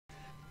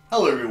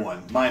Hello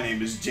everyone, my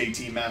name is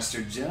JT Master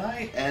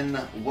Jedi, and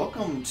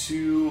welcome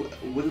to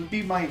what would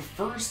be my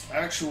first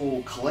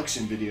actual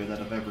collection video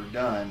that I've ever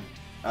done.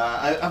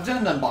 I've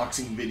done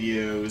unboxing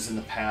videos in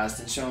the past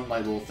and shown my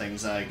little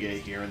things I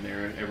get here and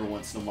there every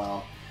once in a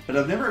while, but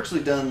I've never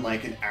actually done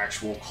like an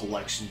actual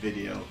collection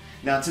video.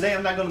 Now today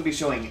I'm not going to be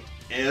showing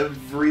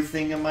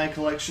everything in my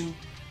collection,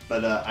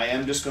 but I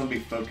am just going to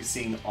be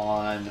focusing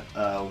on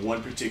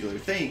one particular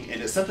thing,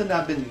 and it's something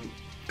that I've been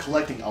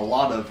collecting a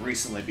lot of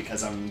recently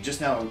because I'm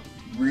just now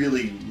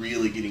really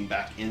getting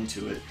back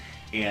into it,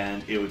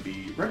 and it would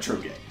be retro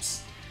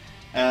games.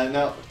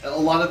 Now, a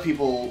lot of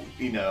people,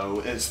 you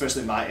know,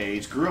 especially my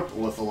age, grew up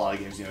with a lot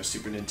of games, you know,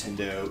 Super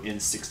Nintendo,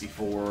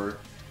 N64,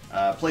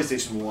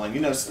 PlayStation 1,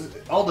 you know,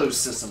 all those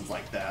systems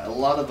like that. A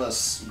lot of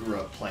us grew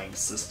up playing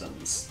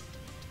systems,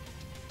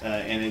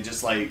 and it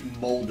just like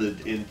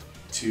molded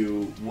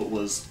into what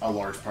was a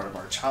large part of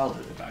our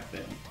childhood back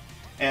then.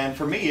 And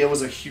for me, it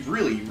was a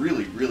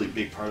really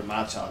big part of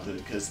my childhood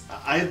because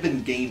I've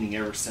been gaming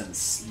ever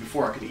since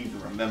before I could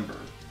even remember.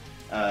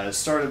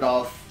 Started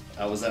off,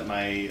 I was at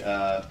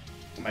my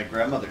my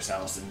grandmother's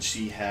house, and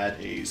she had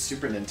a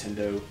Super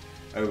Nintendo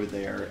over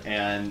there,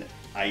 and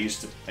I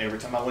used to, every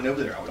time I went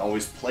over there, I would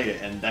always play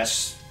it, and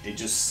it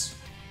just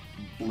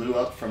blew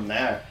up from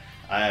there.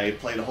 I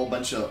played a whole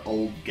bunch of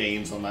old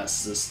games on that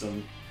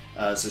system,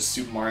 so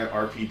Super Mario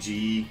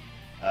RPG.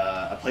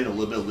 I played a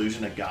little bit of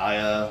Illusion of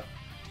Gaia.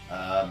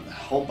 A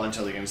whole bunch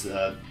of other games,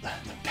 the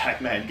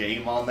Pac-Man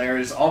game on there,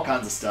 there's all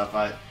kinds of stuff.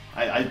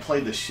 I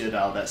played the shit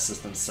out of that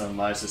system so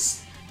much,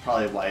 it's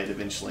probably why it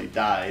eventually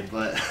died,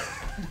 but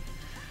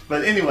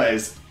but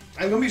anyways,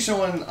 I'm going to be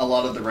showing a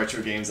lot of the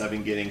retro games I've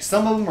been getting.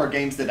 Some of them are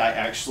games that I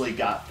actually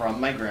got from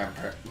my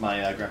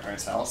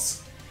grandparents'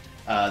 house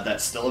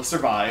that still have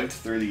survived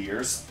through the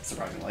years,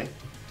 surprisingly,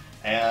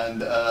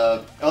 and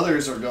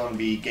others are going to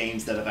be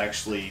games that I've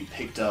actually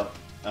picked up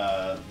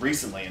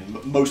recently,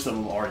 and most of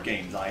them are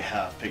games I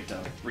have picked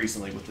up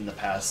recently within the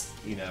past,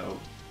 you know,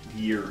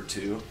 year or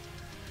two.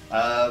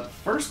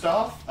 First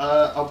off,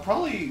 I'll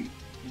probably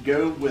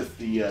go with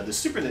the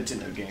Super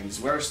Nintendo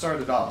games, where I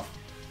started off.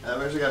 I've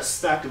actually got a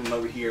stack of them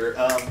over here.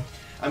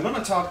 I'm going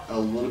to talk a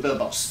little bit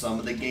about some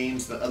of the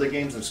games, but other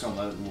games I'm just going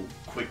to let a little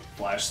quick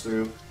flash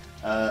through.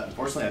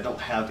 Unfortunately, I don't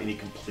have any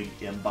complete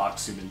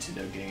in-box Super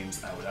Nintendo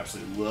games. I would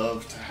absolutely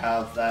love to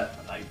have that,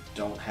 but I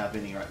don't have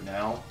any right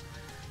now.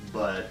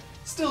 But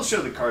still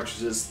show the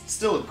cartridges,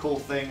 still a cool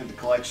thing in the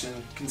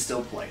collection, can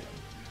still play them.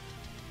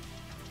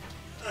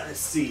 Let's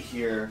see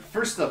here.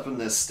 First up in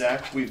this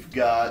stack, we've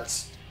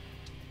got,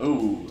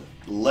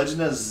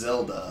 Legend of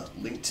Zelda,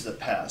 Link to the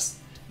Past.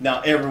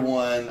 Now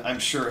everyone, I'm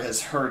sure,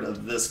 has heard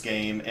of this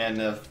game and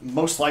have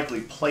most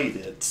likely played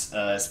it,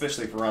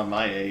 especially if around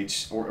my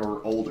age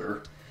or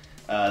older.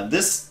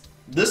 This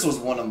was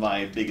one of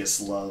my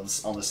biggest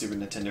loves on the Super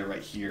Nintendo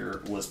right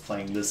here, was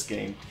playing this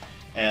game.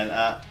 And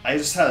I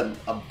just had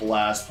a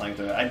blast playing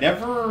through it. I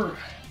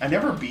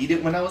never beat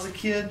it when I was a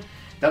kid.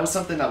 That was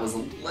something that was a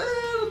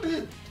little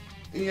bit,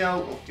 you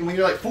know, when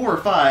you're like 4 or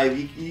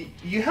 5,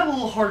 you have a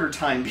little harder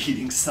time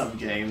beating some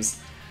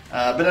games.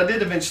 But I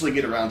did eventually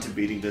get around to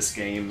beating this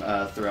game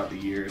throughout the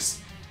years.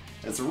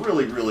 It's a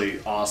really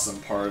awesome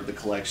part of the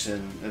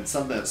collection, and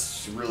something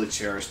that's really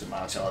cherished in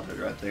my childhood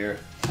right there.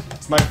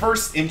 It's my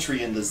first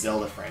entry in the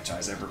Zelda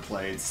franchise I ever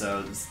played,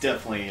 so it's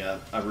definitely a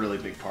really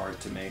big part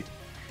to me.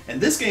 And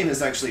this game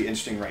is actually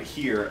interesting right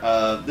here.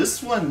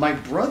 This one my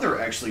brother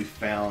actually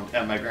found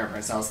at my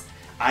grandparents' house.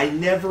 I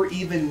never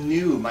even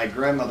knew my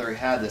grandmother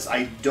had this.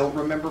 I don't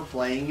remember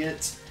playing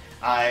it.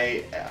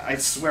 I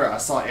swear I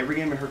saw every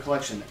game in her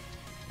collection,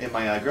 in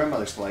my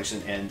grandmother's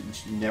collection, and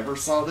never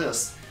saw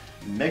this.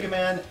 Mega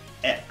Man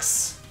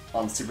X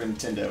on Super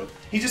Nintendo.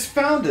 He just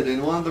found it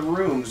in one of the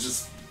rooms,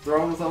 just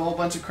thrown with a whole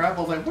bunch of crap. I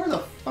was like, where the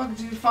fuck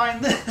did you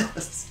find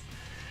this?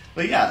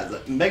 But yeah,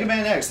 Mega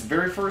Man X, the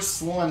very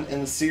first one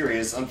in the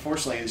series.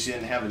 Unfortunately, she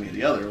didn't have any of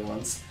the other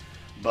ones.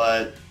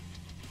 But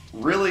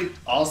really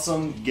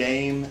awesome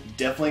game.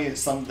 Definitely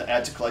something to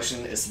add to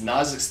collection. It's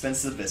not as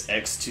expensive as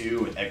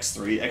X2 and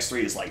X3.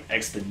 X3 is like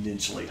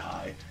exponentially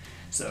high.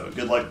 So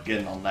good luck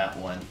getting on that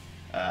one.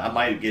 I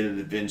might get it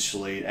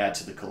eventually, add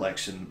to the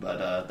collection,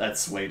 but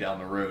that's way down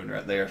the road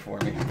right there for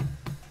me.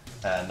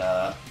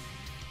 And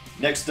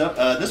next up,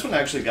 this one I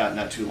actually got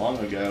not too long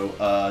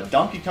ago.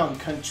 Donkey Kong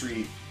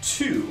Country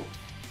 2,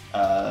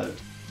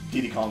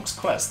 Diddy Kong's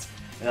Quest.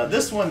 Now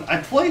this one,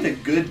 I played a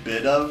good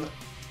bit of.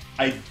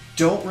 I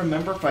don't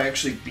remember if I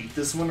actually beat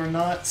this one or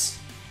not,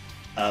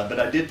 but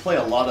I did play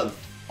a lot of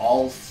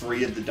all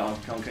 3 of the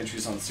Donkey Kong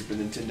countries on Super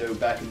Nintendo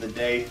back in the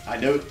day. I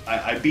know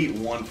I beat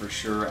 1 for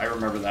sure. I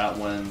remember that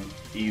one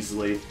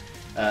easily.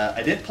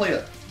 I didn't play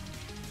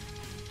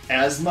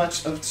as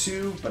much of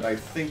 2, but I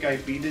think I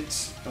beat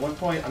it at one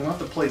point. I'm going to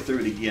have to play through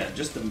it again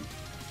just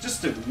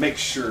to make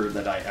sure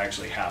that I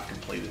actually have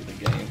completed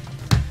the game.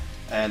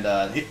 And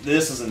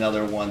this is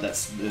another one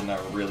that's been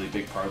a really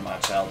big part of my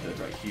childhood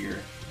right here,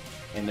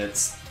 and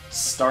it's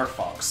Star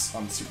Fox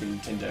on the Super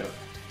Nintendo.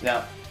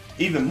 Now,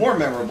 even more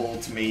memorable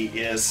to me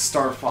is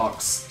Star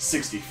Fox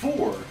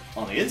 64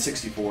 on the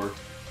N64,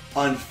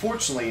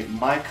 Unfortunately,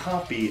 my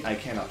copy I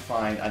cannot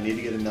find. I need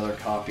to get another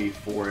copy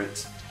for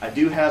it. I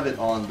do have it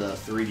on the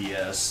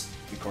 3DS.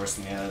 Of course,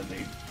 yeah,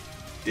 they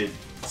did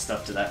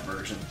stuff to that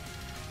version.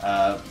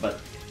 But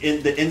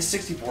in the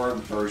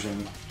N64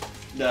 version,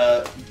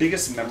 the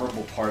biggest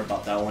memorable part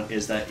about that one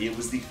is that it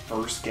was the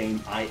first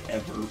game I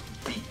ever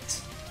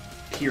beat.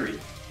 Period.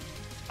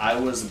 I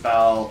was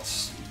about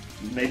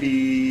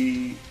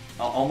maybe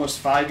almost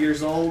 5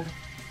 years old,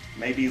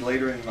 maybe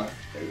later in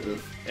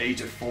the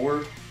age of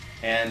 4,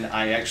 and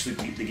I actually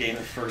beat the game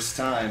the first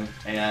time,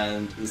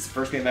 and it was the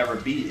first game I ever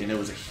beat, and it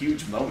was a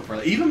huge moment for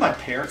me. Even my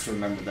parents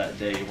remember that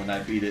day when I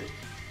beat it.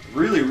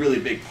 Really, really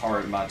big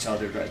part of my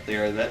childhood right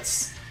there.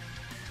 That's,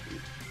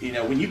 you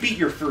know, when you beat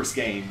your first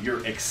game,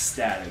 you're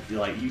ecstatic.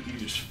 You're like, you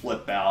just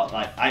flip out.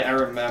 Like, I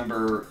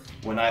remember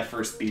when I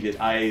first beat it,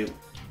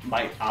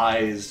 my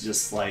eyes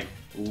just like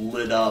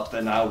lit up,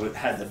 and I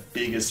had the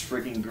biggest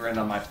freaking grin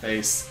on my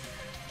face.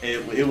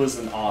 It was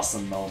an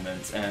awesome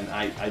moment, and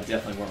I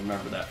definitely will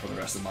remember that for the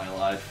rest of my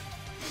life.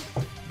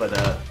 But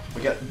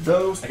we got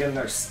those. I got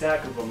another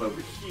stack of them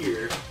over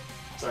here.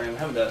 Sorry,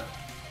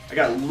 I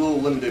got a little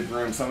limited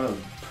room, so I'm gonna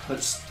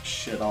put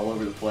shit all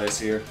over the place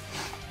here.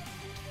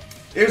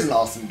 Here's an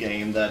awesome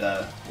game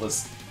that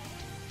was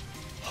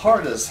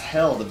hard as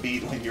hell to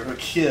beat when you were a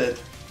kid.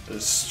 It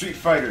was Street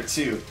Fighter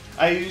 2.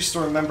 I used to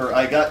remember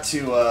I got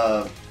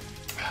to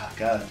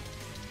God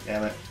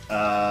damn it.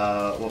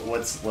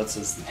 What's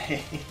his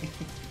name?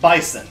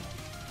 Bison.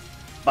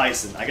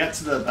 I got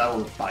to the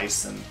Battle of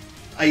Bison.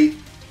 I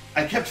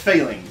kept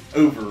failing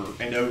over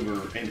and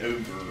over and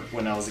over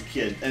when I was a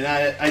kid, and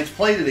I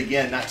played it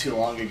again not too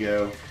long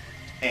ago,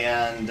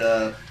 and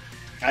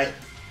I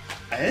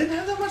didn't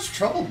have that much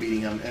trouble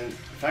beating him. And in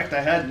fact,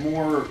 I had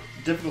more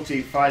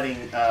difficulty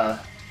fighting.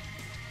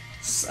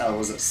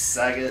 Was it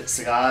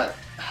Sagat?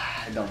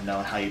 I don't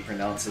know how you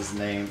pronounce his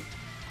name.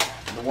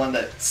 The one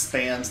that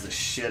spans the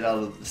shit out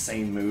of the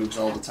same moves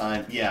all the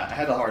time. Yeah, I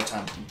had a hard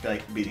time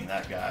beating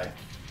that guy.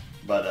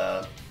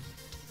 But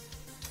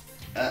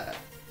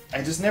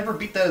I just never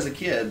beat that as a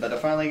kid, but I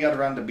finally got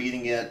around to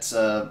beating it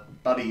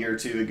about a year or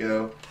two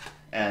ago,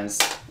 and it's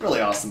a really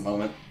awesome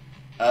moment.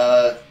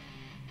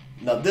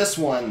 Now this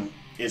one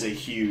is a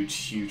huge,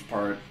 huge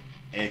part,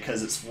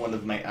 because it's one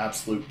of my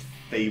absolute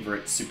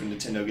favorite Super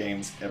Nintendo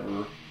games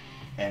ever,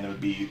 and it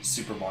would be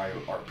Super Mario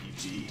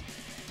RPG.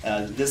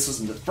 This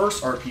was the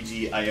first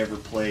RPG I ever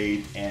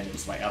played, and it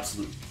was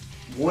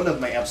one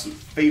of my absolute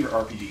favorite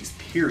RPGs,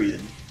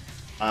 period.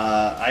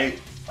 I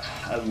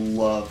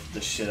love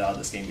the shit out of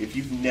this game. If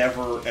you've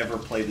never ever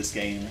played this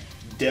game,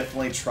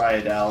 definitely try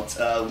it out.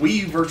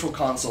 Wii U Virtual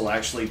Console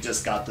actually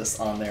just got this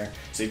on there,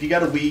 so if you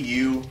got a Wii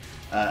U,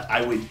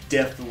 I would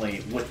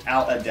definitely,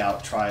 without a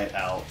doubt, try it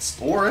out.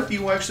 Or if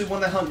you actually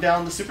want to hunt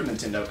down the Super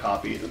Nintendo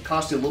copy, it'll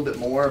cost you a little bit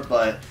more,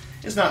 but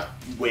it's not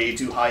way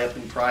too high up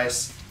in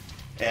price,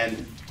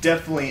 and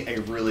definitely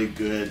a really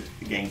good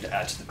game to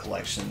add to the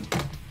collection.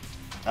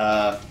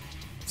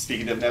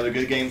 Speaking of another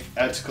good game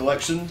to add to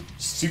collection,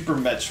 Super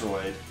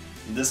Metroid.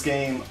 This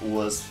game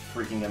was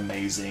freaking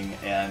amazing,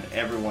 and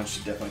everyone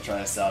should definitely try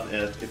this out.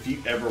 If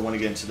you ever want to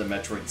get into the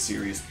Metroid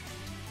series,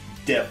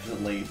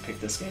 definitely pick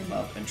this game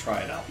up and try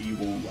it out. You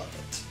will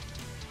love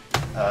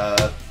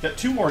it. Got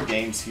two more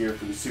games here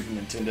for the Super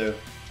Nintendo.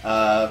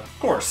 Of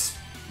course,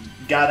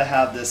 gotta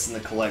have this in the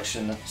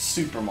collection.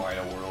 Super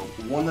Mario World,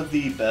 one of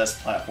the best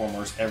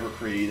platformers ever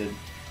created.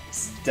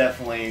 It's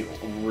definitely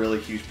a really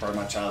huge part of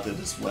my childhood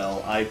as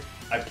well. I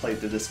played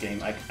through this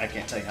game I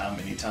can't tell you how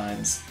many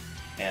times,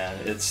 and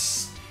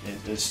it's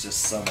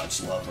just so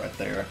much love right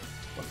there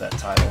with that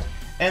title.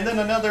 And then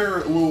another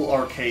little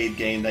arcade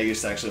game that I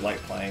used to actually like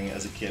playing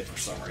as a kid for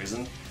some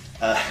reason,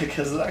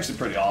 because it's actually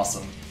pretty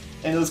awesome,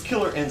 and it was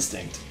Killer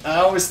Instinct. I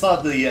always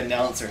thought the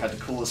announcer had the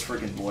coolest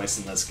freaking voice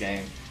in this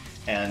game,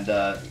 and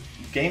the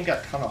game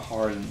got kind of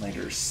hard in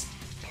later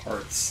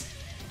parts.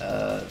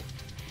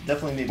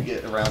 Definitely need to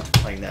get around to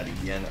playing that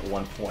again at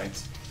one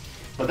point.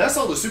 But that's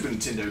all the Super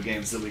Nintendo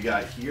games that we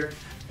got here,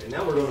 and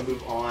now we're going to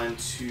move on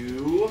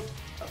to,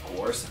 of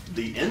course,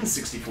 the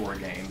N64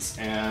 games,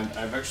 and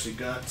I've actually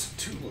got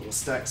two little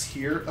stacks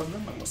here of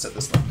them. I'm going to set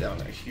this one down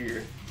right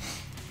here.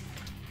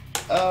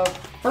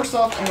 First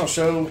off, I'm going to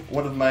show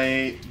one of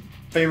my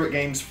favorite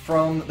games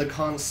from the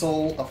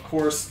console, of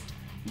course,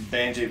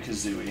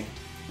 Banjo-Kazooie.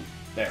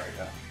 There we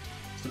go.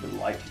 Stupid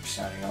light keeps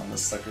shining on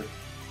this sucker.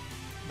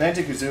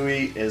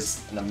 Banjo-Kazooie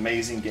is an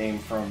amazing game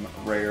from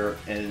Rare,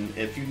 and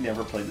if you've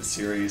never played the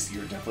series,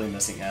 you're definitely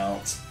missing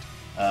out.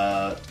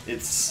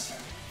 It's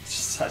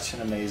such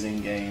an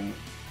amazing game.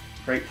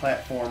 Great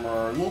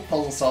platformer, a little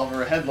puzzle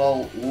solver, had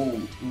little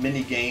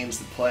mini games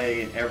to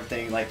play and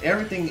everything. Like,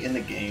 everything in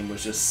the game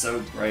was just so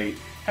great.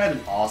 Had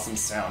an awesome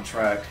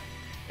soundtrack.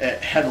 It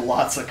had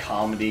lots of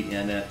comedy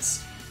in it.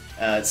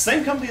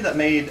 Same company that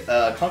made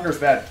Conker's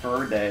Bad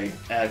Fur Day.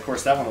 Of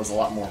course, that one was a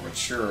lot more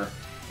mature.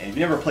 And if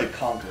you never played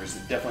Conkers,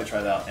 definitely try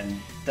it out. And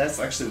that's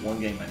actually one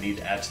game I need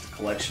to add to the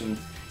collection.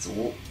 It's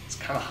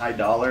kind of high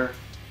dollar,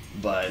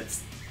 but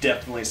it's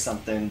definitely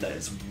something that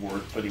is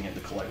worth putting in the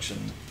collection.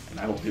 And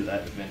I will do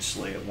that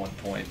eventually at one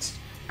point.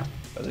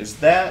 But there's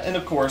that, and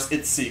of course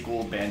its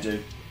sequel,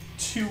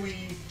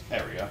 Banjo-Tooie.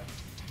 There we go.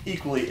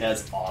 Equally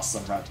as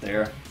awesome right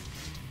there.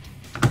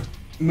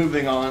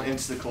 Moving on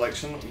into the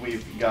collection,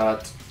 we've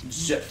got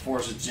Jet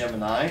Force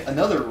Gemini,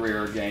 another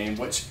rare game,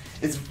 which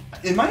is,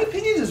 in my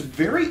opinion, is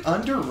very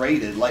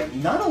underrated. Like,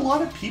 not a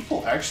lot of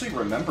people actually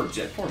remember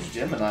Jet Force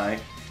Gemini,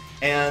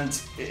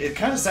 and it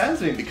kind of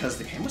saddens me because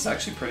the game was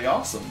actually pretty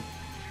awesome.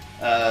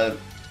 Yeah,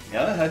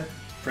 it had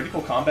pretty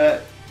cool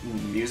combat,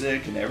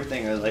 music, and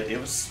everything. It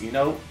was, you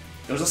know,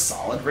 it was a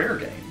solid Rare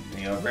game.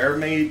 You know, Rare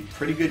made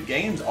pretty good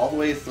games all the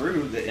way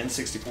through the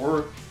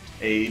N64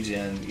 age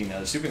and, you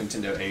know, the Super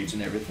Nintendo age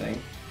and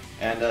everything.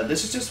 And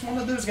this is just one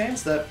of those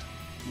games that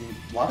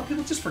a lot of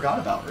people just forgot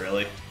about,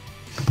 really.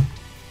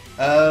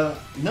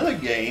 Another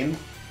game,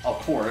 of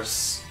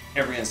course,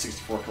 every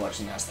N64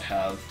 collection has to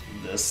have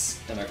this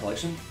in their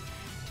collection.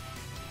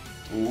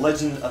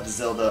 Legend of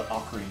Zelda: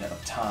 Ocarina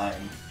of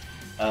Time.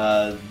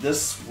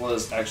 This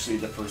was actually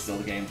the first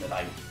Zelda game that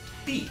I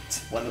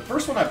beat. When the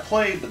first one I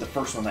played, but the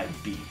first one I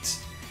beat.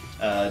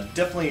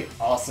 Definitely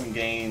awesome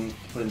game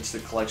to put into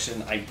the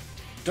collection. I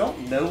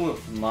don't know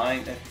if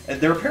mine...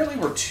 There apparently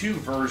were two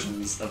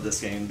versions of this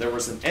game. There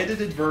was an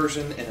edited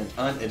version and an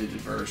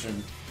unedited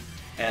version.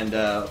 And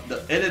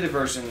the edited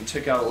version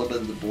took out a little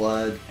bit of the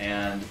blood,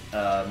 and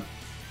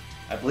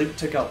I believe it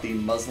took out the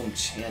Muslim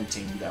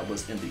chanting that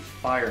was in the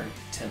Fire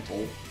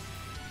Temple.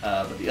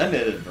 But the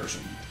unedited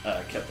version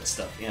kept the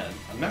stuff in.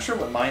 I'm not sure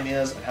what mine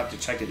is. I'd have to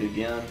check it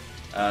again.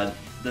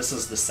 This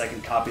is the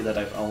second copy that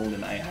I've owned,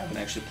 and I haven't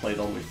actually played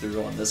all the way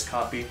through on this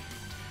copy.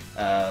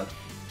 But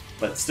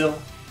still,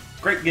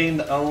 great game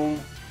to own,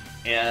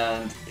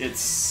 and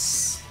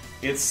it's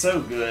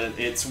so good.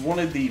 It's one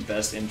of the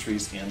best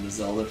entries in the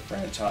Zelda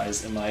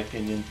franchise, in my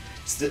opinion,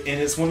 and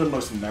it's one of the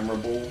most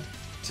memorable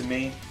to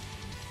me.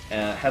 I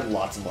had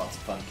lots and lots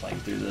of fun playing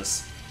through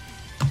this.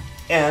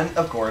 And,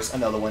 of course,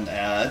 another one to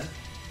add,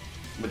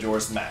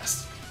 Majora's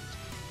Mask.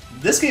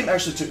 This game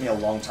actually took me a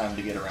long time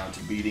to get around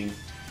to beating,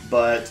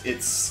 but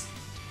it's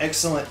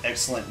excellent,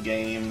 excellent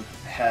game.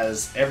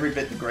 Has every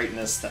bit the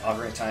greatness that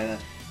Ocarina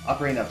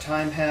of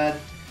Time had,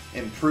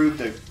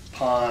 improved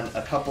upon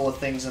a couple of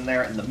things in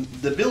there, and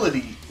the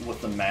ability with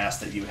the mask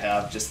that you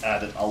have just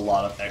added a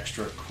lot of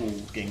extra cool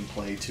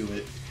gameplay to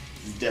it.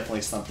 It's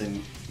definitely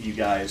something you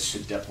guys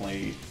should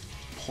definitely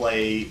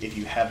play if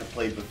you haven't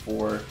played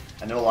before.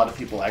 I know a lot of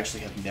people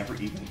actually have never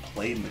even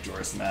played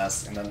Majora's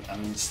Mask, and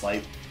I'm just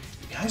like,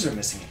 you guys are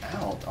missing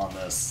out on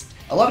this.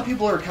 A lot of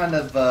people are kind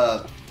of,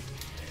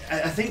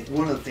 I think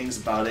one of the things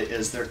about it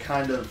is they're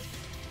kind of,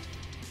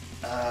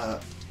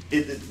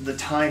 the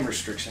time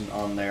restriction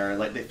on there,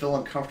 like they feel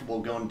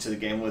uncomfortable going to the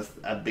game with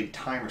a big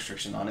time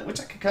restriction on it, which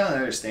I can kind of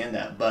understand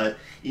that, but,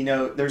 you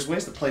know, there's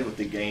ways to play with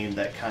the game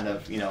that kind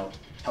of, you know,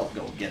 help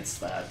go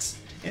against that.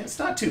 And it's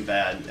not too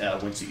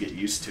bad once you get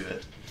used to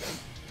it.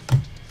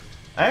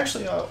 I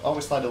actually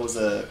always thought it was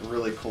a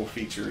really cool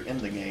feature in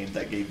the game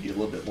that gave you a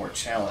little bit more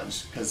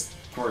challenge, because,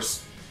 of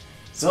course,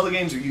 Zelda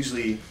games are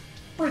usually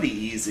pretty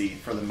easy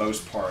for the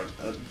most part,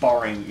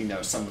 barring, you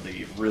know, some of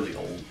the really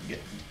old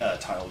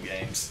title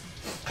games.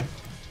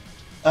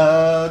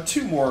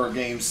 Two more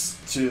games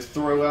to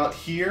throw out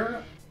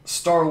here.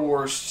 Star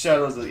Wars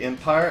Shadows of the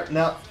Empire.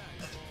 Now,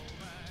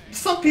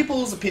 some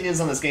people's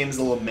opinions on this game is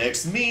a little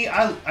mixed. Me,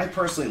 I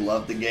personally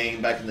loved the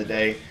game back in the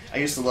day. I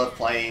used to love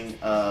playing,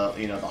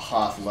 you know, the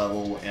Hoth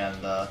level,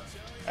 and I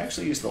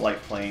actually used to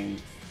like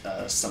playing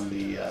some of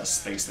the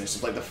space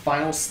missions, like the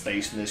final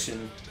space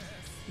mission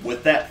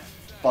with that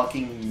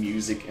fucking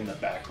music in the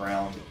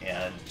background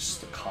and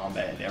just the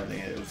combat and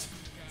everything. It was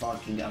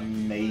fucking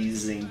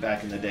amazing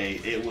back in the day.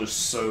 It was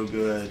so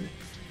good.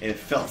 It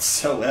felt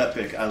so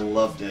epic. I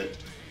loved it.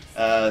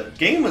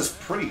 Game was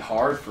pretty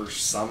hard for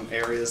some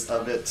areas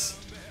of it.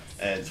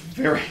 It's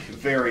very,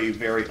 very,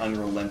 very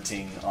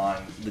unrelenting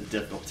on the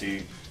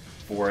difficulty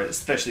for it,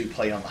 especially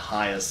play on the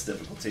highest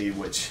difficulty,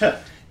 which,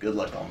 good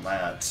luck on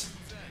that.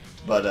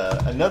 But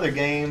another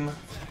game,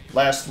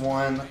 last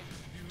one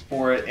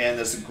for it, and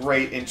it's a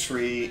great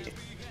entry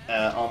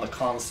on the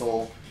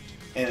console,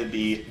 and it'd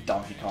be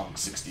Donkey Kong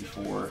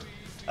 64.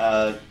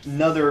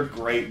 Another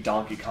great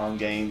Donkey Kong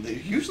game.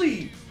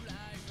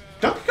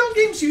 Donkey Kong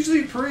games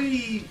usually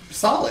pretty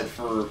solid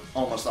for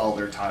almost all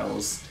their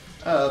titles,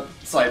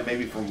 aside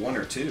maybe from one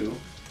or two,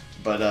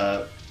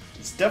 but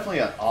it's definitely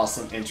an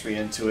awesome entry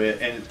into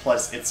it, and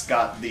plus it's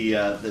got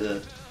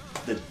the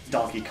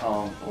Donkey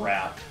Kong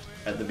rap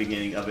at the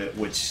beginning of it,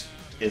 which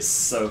is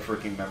so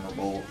freaking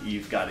memorable.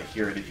 You've got to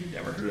hear it if you've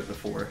never heard it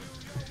before.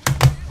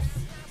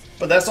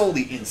 But that's all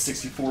the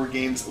N64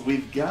 games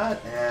we've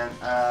got, and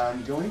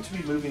I'm going to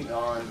be moving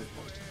on.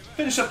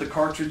 Finish up the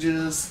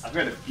cartridges. I've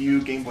got a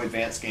few Game Boy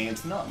Advance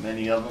games, not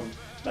many of them,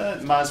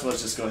 but might as well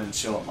just go ahead and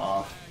show them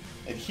off.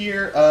 And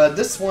here,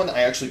 this one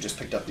I actually just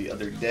picked up the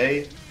other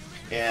day,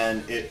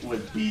 and it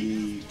would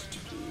be,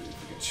 if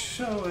I could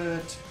show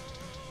it,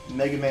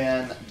 Mega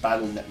Man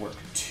Battle Network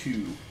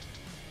 2.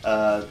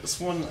 This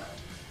one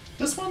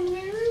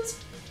is,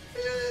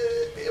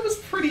 it was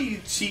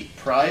pretty cheap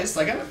priced.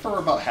 I got it for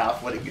about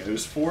half what it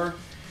goes for.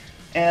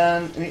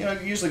 And you know,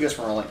 it usually goes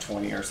for around like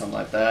 20 or something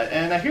like that.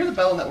 And I hear the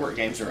Battle Network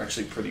games are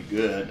actually pretty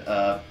good,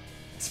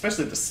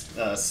 especially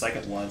the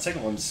second one.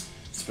 Second one's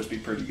supposed to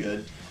be pretty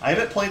good. I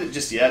haven't played it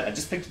just yet. I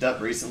just picked it up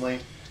recently.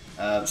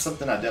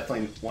 Something I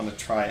definitely want to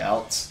try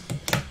out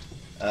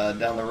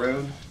down the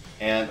road.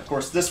 And of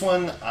course, this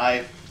one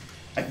I've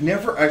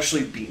never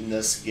actually beaten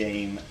this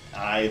game.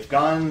 I've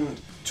gone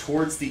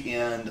towards the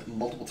end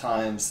multiple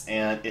times,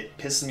 and it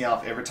pisses me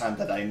off every time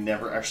that I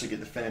never actually get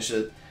to finish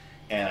it.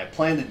 And I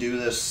plan to do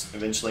this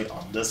eventually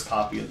on this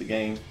copy of the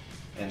game,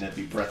 and that'd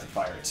be Breath of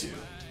Fire 2.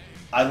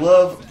 I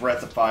love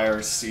Breath of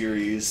Fire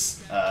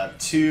series.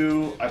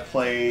 2 I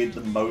played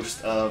the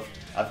most of.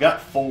 I've got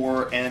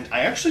 4, and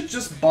I actually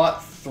just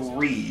bought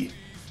 3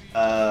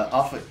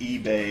 off of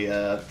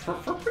eBay for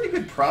a pretty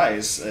good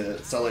price.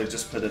 Seller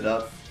just put it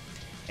up.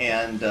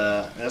 And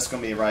that's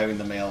going to be arriving in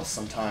the mail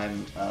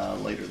sometime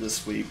later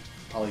this week,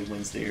 probably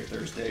Wednesday or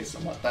Thursday,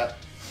 something like that.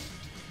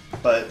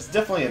 But it's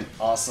definitely an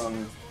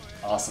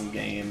awesome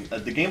game.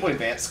 The Game Boy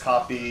Advance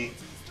copy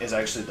is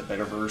actually the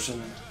better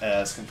version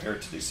as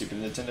compared to the Super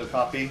Nintendo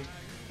copy,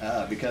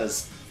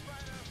 because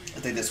I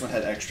think this one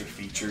had extra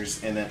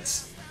features in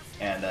it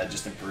and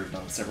just improved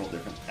on several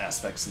different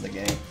aspects in the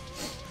game.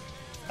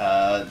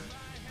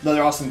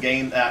 Another awesome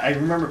game. I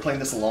remember playing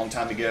this a long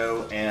time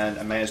ago, and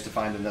I managed to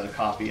find another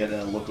copy at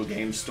a local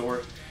game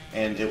store,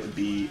 and it would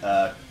be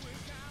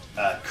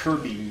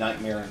Kirby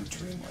Nightmare in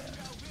Dreamland.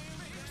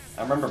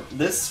 I remember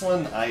this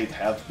one I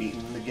have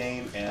beaten the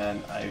game,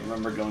 and I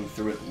remember going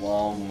through it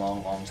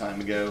long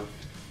time ago.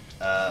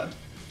 But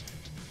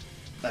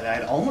I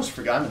had almost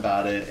forgotten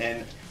about it,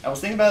 and I was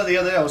thinking about it the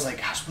other day. I was like,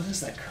 gosh, what is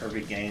that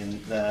Kirby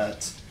game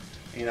that,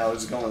 you know, I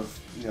was going with,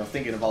 you know,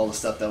 thinking of all the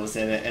stuff that was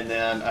in it, and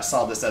then I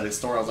saw this at a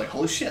store. I was like,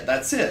 holy shit,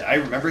 that's it. I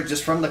remember it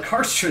just from the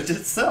cartridge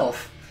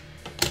itself.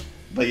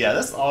 But yeah,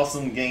 that's an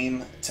awesome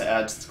game to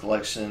add to the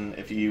collection.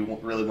 If you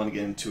really want to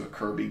get into a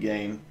Kirby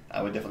game,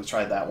 I would definitely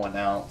try that one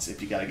out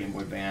if you got a Game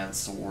Boy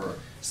Advance or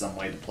some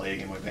way to play a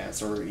Game Boy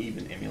Advance, or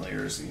even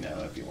emulators, you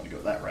know, if you want to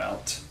go that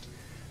route.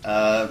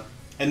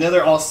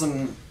 Another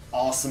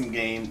awesome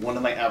game, one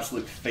of my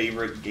absolute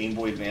favorite Game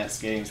Boy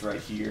Advance games right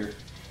here,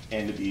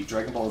 and to be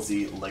Dragon Ball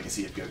Z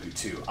Legacy of Goku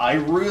 2. I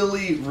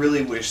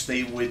really wish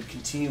they would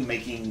continue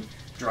making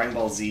Dragon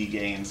Ball Z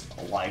games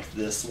like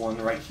this one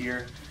right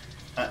here.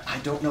 I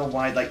don't know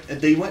why. Like,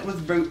 they went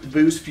with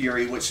Boost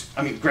Fury, which,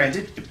 I mean,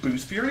 granted,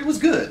 Boost Fury was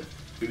good.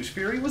 Boost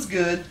Fury was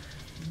good.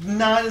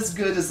 Not as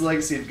good as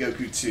Legacy of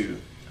Goku 2.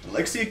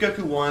 Legacy of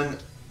Goku 1,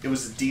 it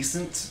was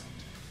decent,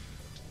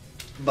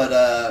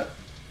 but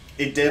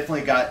it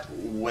definitely got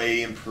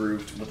way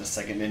improved with the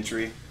second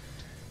entry.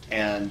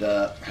 And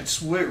I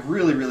just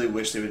really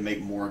wish they would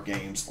make more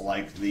games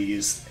like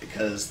these,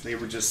 because they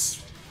were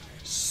just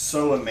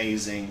so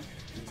amazing.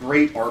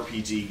 Great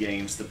RPG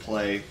games to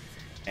play,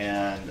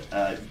 and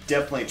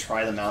definitely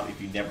try them out if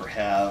you never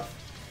have.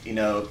 You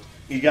know,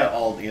 you got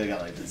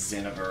like the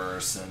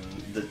Xenoverse and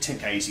the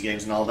Tenkaichi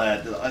games and all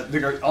that.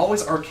 They're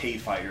always arcade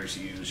fighters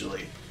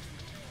usually,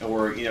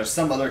 or you know,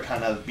 some other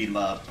kind of beat 'em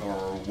up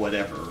or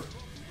whatever.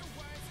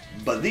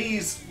 But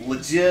these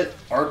legit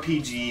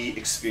RPG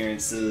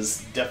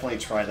experiences, definitely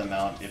try them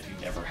out if you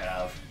never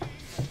have.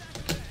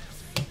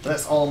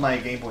 That's all my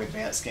Game Boy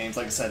Advance games.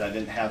 Like I said, I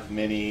didn't have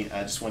many.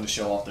 I just wanted to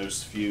show off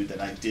those few that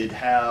I did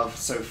have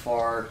so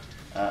far.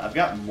 I've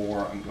got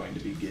more I'm going to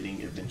be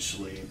getting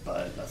eventually,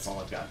 but that's all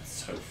I've got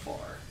so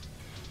far.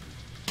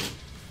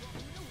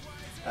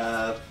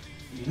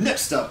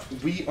 Next up,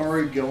 we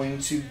are going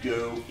to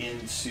go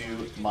into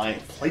my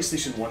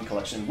PlayStation 1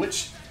 collection,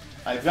 which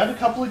I've got a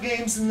couple of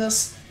games in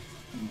this,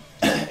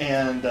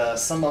 and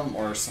some of them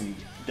are some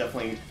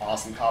definitely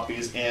awesome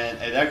copies, and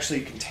it actually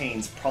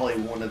contains probably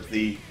one of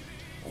the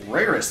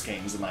rarest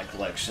games in my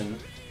collection,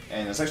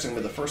 and it's actually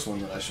going to be the first one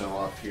that I show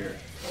off here.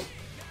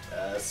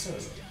 As soon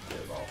as I get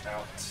it all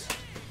out.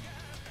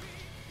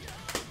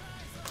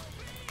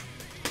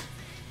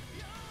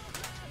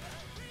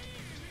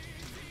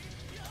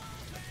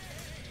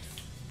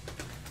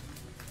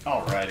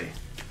 Alrighty.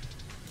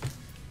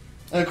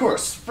 And of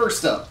course,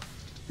 first up,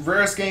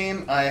 rarest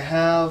game I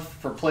have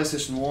for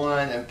PlayStation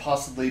 1 and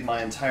possibly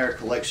my entire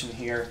collection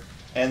here,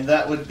 and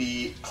that would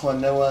be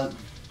Klonoa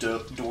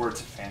Door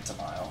to Phantom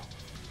Isle.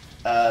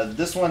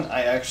 This one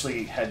I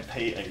actually had to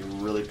pay a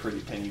really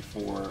pretty penny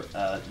for.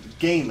 The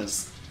game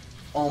is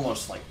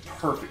almost like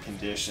perfect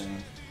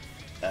condition.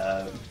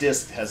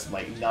 Disc has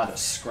like not a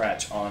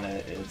scratch on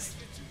it.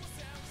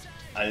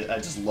 I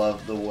just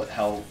love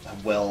how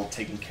well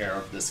taken care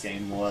of this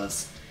game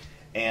was,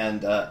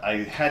 and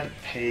I had to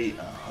pay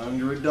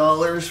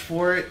 $100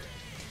 for it,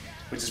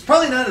 which is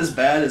probably not as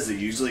bad as it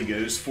usually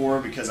goes for,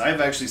 because I've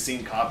actually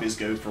seen copies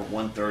go for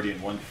 $130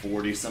 and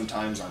 $140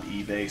 sometimes on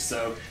eBay,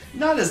 so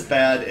not as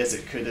bad as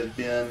it could have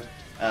been.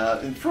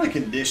 And for the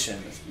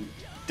condition, it's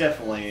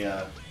definitely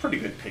a pretty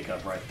good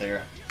pickup right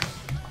there.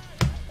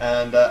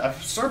 And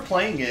I've started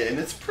playing it, and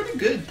it's a pretty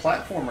good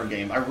platformer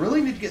game. I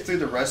really need to get through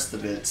the rest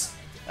of it.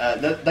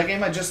 That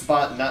game I just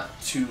bought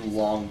not too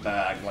long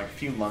back, like a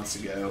few months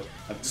ago.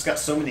 I've just got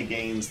so many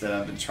games that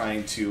I've been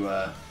trying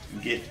to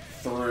get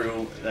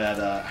through that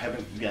I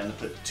haven't gotten to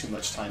put too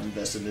much time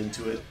invested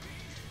into it.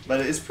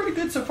 But it's pretty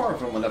good so far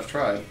from what I've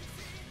tried.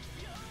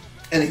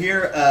 And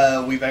here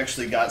we've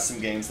actually got some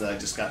games that I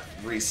just got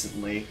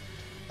recently.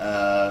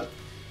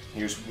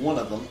 Here's one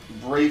of them,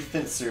 Brave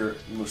Fencer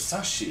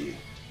Musashi,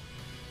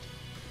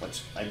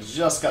 which I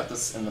just got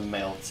this in the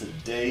mail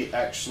today,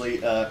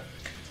 actually.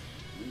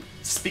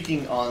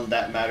 Speaking on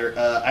that matter,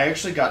 I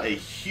actually got a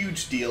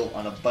huge deal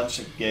on a bunch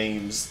of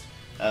games,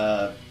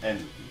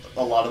 and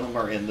a lot of them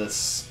are in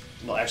this,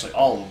 well actually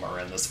all of them are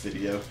in this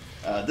video.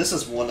 This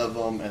is one of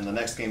them, and the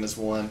next game is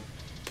one.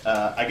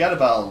 I got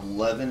about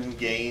 11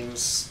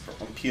 games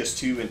on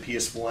PS2 and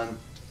PS1,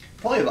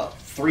 probably about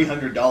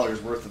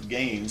 $300 worth of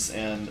games,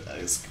 and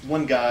this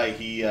one guy,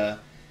 he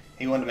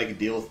wanted to make a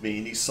deal with me,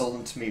 and he sold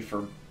them to me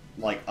for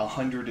like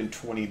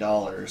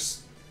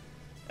 $120.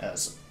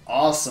 That's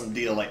awesome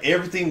deal. Like,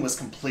 everything was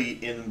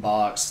complete in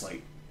box,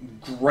 like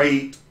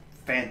great,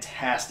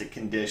 fantastic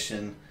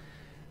condition.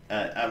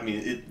 I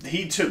mean,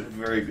 he took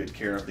very good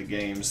care of the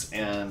games,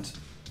 and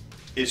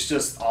it's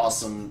just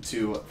awesome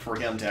for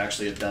him to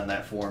actually have done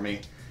that for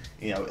me.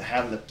 You know,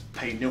 having to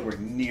pay nowhere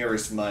near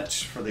as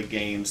much for the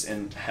games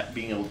and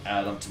being able to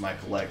add them to my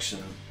collection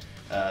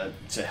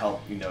to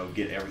help, you know,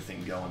 get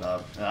everything going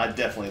up. And I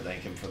definitely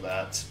thank him for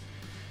that.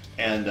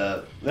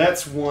 And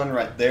that's one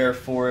right there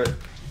for it.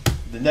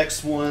 The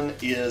next one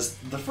is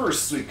the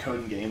first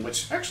Suikoden game,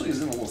 which actually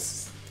is in a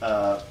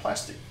little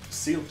plastic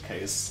sealed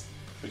case,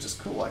 which is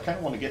cool. I kind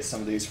of want to get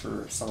some of these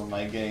for some of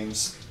my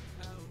games.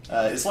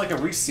 It's like a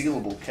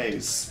resealable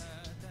case.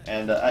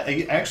 And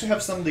I actually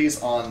have some of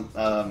these on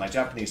my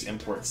Japanese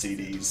import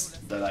CDs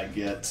that I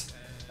get.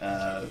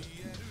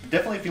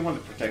 Definitely if you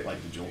want to protect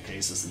like the jewel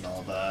cases and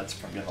all that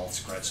from getting all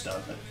scratched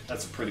up,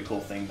 that's a pretty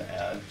cool thing to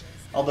add.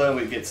 Although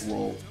it gets a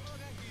little,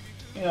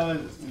 you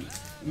know,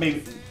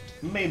 may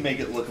make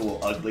it look a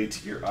little ugly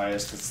to your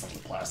eyes because some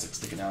of the plastic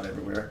sticking out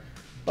everywhere.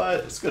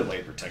 But it's a good way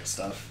to protect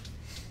stuff.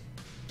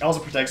 It also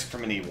protects it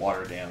from any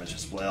water damage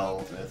as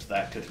well, if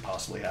that could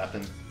possibly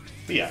happen.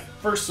 But yeah,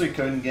 first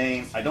Suikoden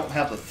game. I don't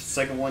have the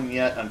second one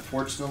yet,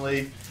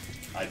 unfortunately.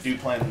 I do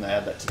plan to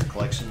add that to the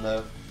collection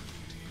though.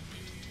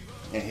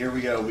 And here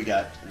we go, we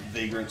got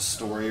Vagrant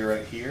Story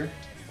right here,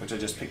 which I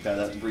just picked that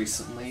up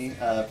recently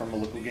from a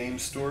local game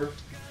store.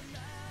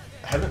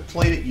 I haven't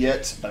played it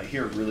yet, but I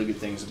hear really good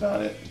things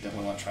about it. I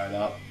definitely want to try it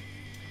out.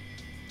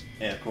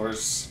 And of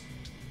course,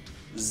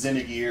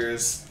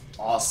 Xenogears,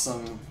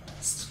 awesome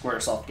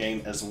Squaresoft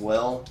game as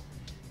well.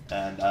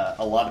 And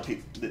a lot of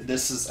people,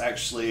 this is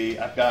actually,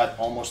 I've got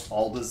almost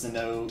all the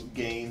Xeno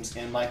games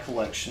in my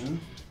collection,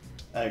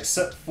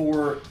 except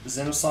for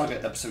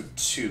Xenosaga Episode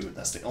 2.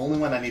 That's the only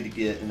one I need to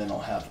get, and then I'll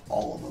have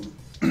all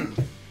of them.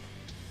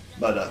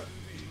 But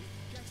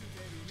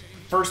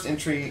first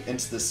entry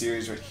into the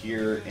series right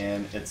here,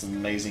 and it's an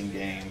amazing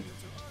game.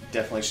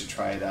 Definitely should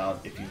try it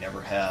out if you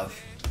never have.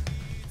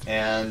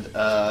 And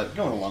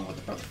going along with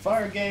the Breath of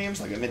Fire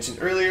games, like I mentioned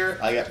earlier,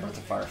 I got Breath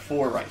of Fire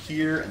 4 right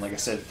here, and like I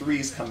said, 3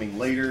 is coming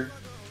later.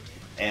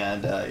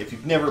 And if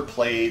you've never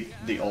played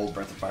the old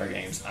Breath of Fire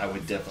games, I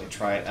would definitely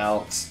try it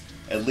out.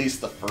 At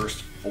least the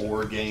first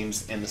 4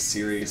 games in the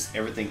series.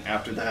 Everything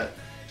after that,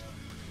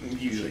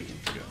 usually you can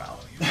forget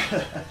about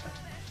it.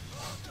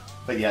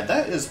 But yeah,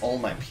 that is all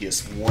my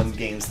PS1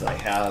 games that I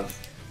have.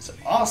 So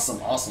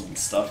awesome, awesome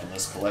stuff in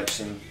this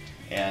collection,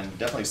 and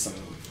definitely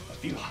a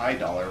few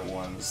high-dollar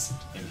ones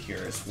in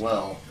here as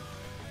well.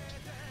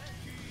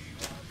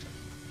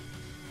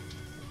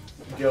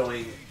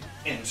 Going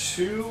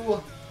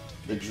into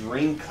the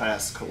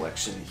Dreamcast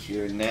collection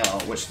here now,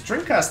 which the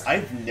Dreamcast,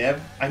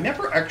 I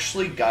never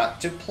actually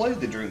got to play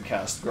the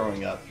Dreamcast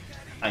growing up.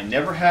 I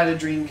never had a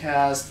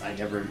Dreamcast. I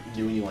never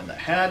knew anyone that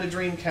had a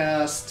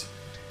Dreamcast,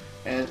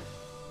 and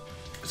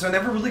so I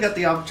never really got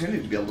the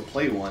opportunity to be able to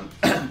play one.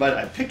 But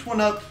I picked one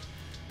up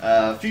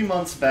a few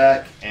months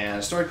back, and I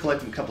started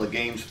collecting a couple of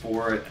games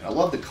for it, and I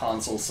love the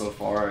console so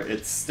far.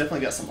 It's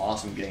definitely got some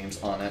awesome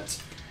games on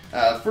it.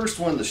 First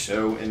one to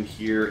show in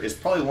here is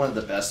probably one of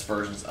the best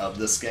versions of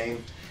this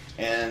game,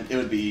 and it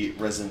would be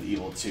Resident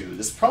Evil 2.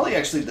 This is probably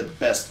actually the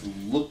best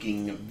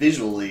looking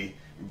visually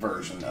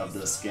version of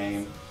this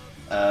game,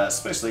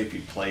 especially if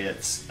you play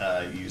it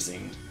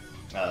using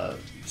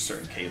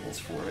certain cables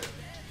for it.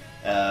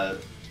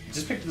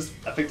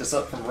 I picked this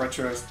up from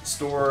Retro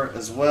Store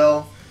as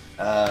well.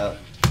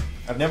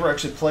 I've never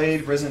actually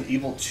played Resident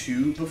Evil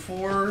 2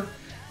 before.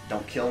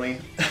 Don't kill me.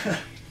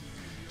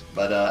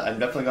 But I'm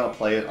definitely going to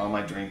play it on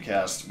my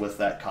Dreamcast with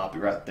that copy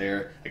right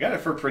there. I got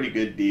it for a pretty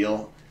good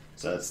deal,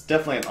 so it's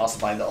definitely an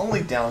awesome find. The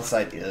only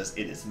downside is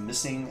it is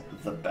missing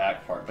the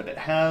back part, but it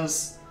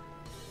has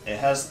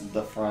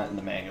the front and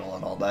the manual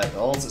and all that.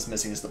 All it's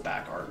missing is the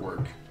back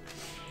artwork.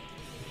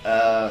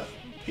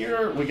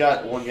 Here we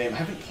got one game. I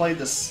haven't played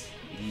this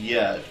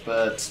yet,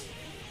 but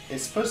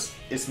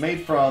it's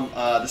made from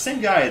the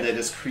same guy that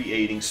is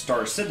creating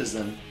Star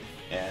Citizen,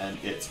 and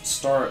it's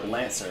Star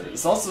Lancer.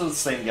 It's also the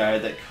same guy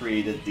that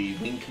created the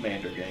Wing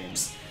Commander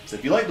games. So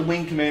if you like the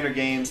Wing Commander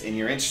games and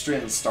you're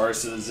interested in Star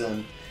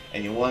Citizen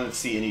and you want to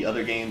see any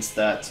other games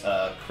that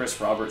Chris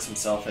Roberts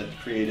himself had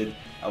created,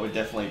 I would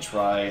definitely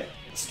try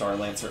Star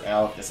Lancer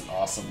out. It's an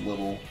awesome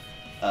little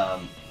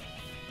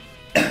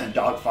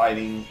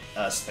dogfighting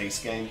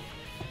space game,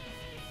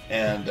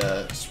 and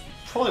it's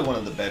probably one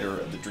of the better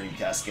of the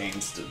Dreamcast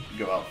games to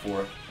go out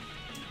for.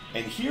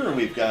 And here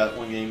we've got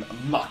one game,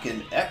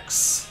 Makken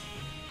X,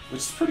 which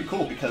is pretty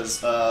cool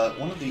because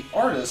one of the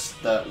artists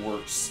that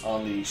works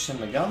on the Shin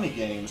Megami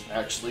games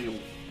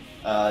actually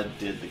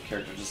did the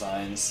character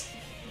designs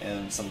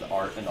and some of the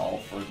art and all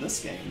for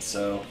this game.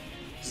 So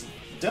it's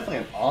definitely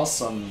an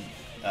awesome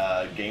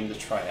game to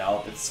try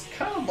out. It's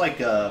kind of like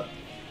a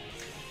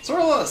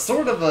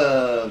sort of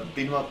a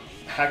beat 'em up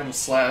hack 'em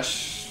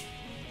slash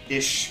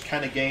ish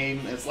kind of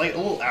game. It's like a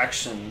little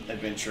action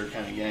adventure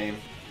kind of game.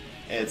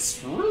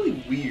 It's really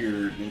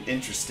weird and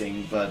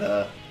interesting,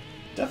 but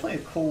definitely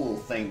a cool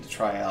thing to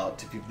try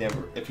out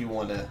if you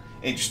want an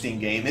interesting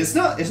game. It's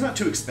not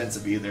too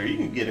expensive either. You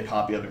can get a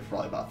copy of it for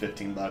probably about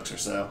 $15 or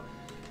so.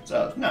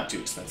 So not too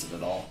expensive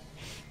at all.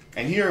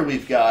 And here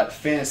we've got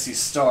Phantasy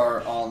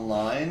Star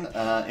Online,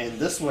 and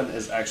this one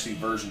is actually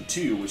version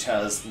 2, which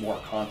has more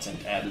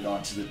content added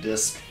onto the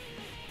disc.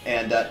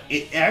 And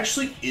it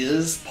actually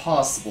is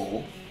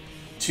possible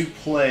to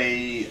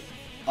play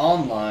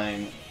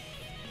online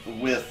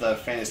with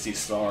Phantasy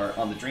Star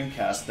on the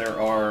Dreamcast.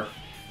 There are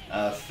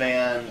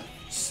fan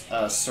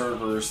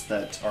servers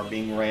that are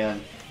being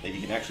ran that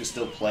you can actually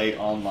still play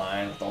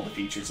online with all the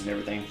features and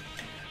everything.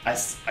 I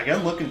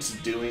gotta look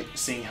into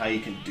seeing how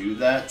you can do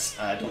that.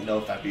 I don't know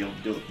if I'd be able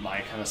to do it with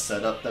my kind of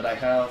setup that I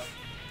have.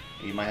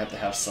 You might have to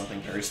have something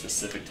very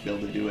specific to be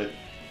able to do it,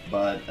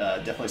 but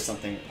definitely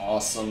something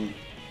awesome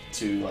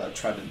to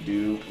try to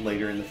do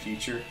later in the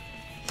future.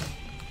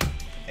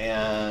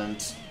 And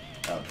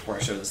before I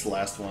show this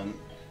last one,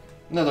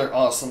 another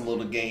awesome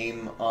little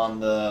game on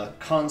the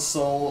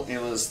console. It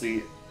was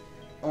the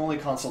only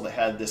console that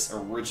had this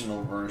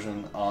original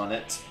version on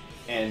it,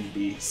 and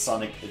the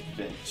Sonic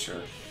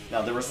Adventure.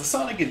 Now, there was the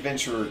Sonic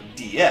Adventure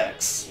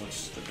DX, which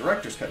is the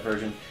director's cut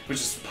version, which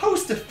is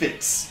supposed to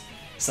fix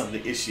some of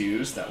the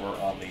issues that were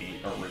on the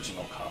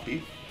original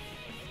copy,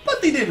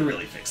 but they didn't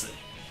really fix it.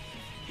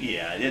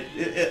 Yeah,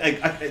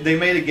 they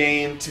made a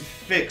game to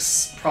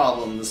fix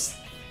problems,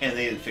 and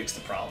they didn't fix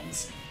the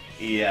problems.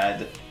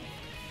 Yeah,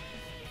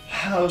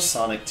 oh,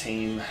 Sonic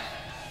Team,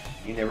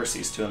 you never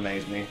cease to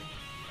amaze me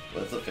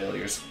with the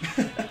failures.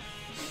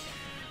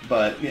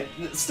 But yeah,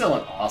 it's still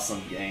an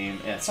awesome game,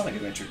 and Sonic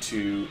Adventure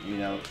 2, you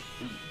know,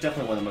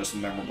 definitely one of the most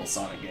memorable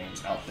Sonic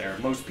games out there.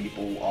 Most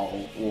people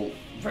will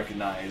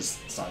recognize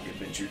Sonic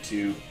Adventure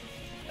 2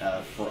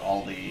 for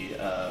all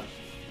the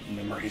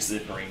memories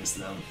it brings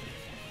them.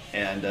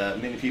 And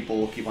many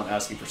people keep on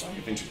asking for Sonic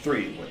Adventure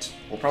 3, which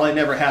will probably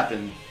never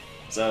happen,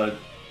 so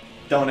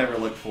don't ever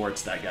look forward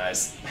to that,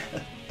 guys.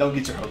 Don't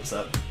get your hopes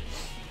up.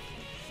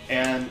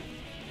 And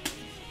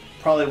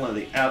probably one of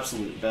the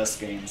absolute best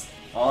games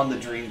on the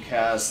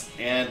Dreamcast,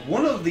 and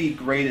one of the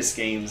greatest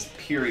games,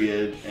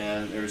 period.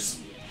 And there's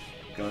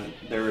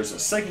a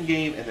second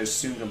game, and there's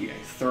soon going to be a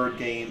third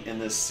game in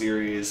this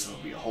series.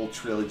 It'll be a whole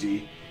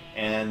trilogy,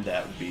 and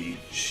that would be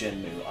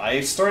Shenmue.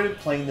 I started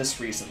playing this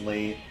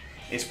recently.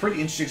 It's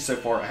pretty interesting so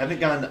far. I haven't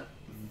gotten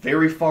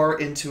very far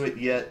into it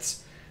yet,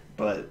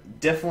 but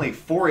definitely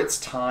for its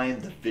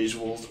time, the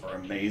visuals are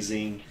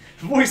amazing.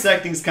 Voice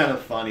acting's kind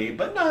of funny,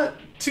 but not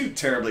too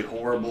terribly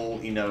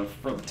horrible, you know,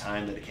 for the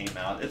time that it came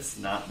out. It's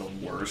not the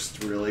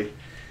worst, really.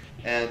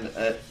 And,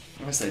 like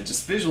I said,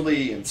 just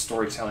visually and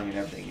storytelling and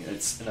everything,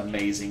 it's an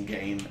amazing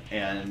game,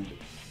 and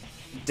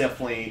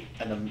definitely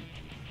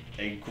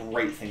a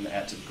great thing to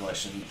add to the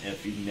collection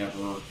if you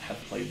never have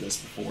played this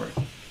before.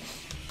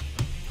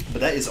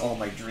 But that is all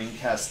my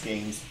Dreamcast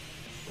games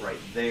right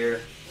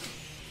there.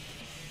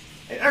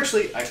 And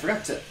actually, I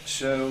forgot to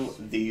show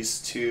these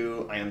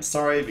two. I am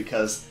sorry,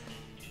 because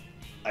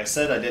I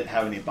said I didn't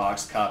have any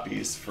box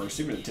copies for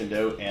Super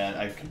Nintendo, and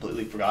I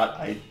completely forgot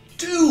I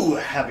do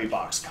have a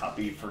box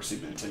copy for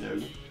Super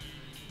Nintendo.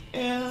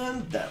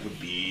 And that would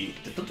be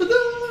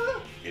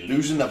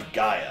Illusion of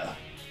Gaia.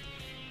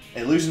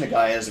 Illusion of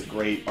Gaia is a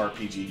great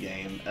RPG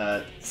game.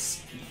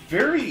 It's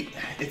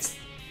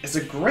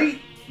a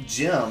great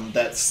gem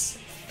that's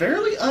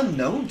fairly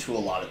unknown to a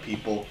lot of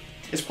people.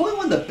 It's probably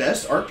one of the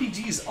best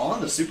RPGs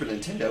on the Super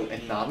Nintendo,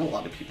 and not a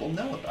lot of people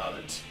know about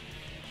it,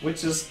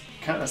 which is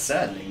kind of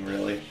saddening,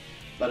 really.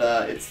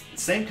 But it's the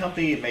same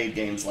company that made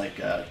games like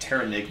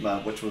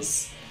Terranigma, which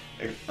was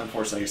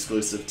unfortunately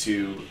exclusive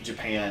to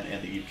Japan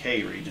and the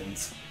UK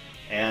regions,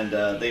 and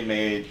they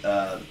made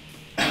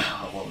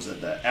what was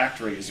it, the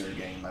ActRaiser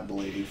game, I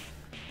believe,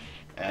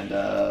 and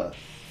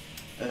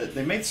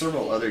they made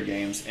several other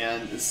games,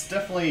 and it's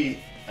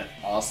definitely an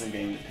awesome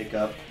game to pick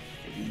up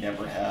if you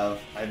never have.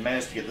 I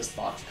managed to get this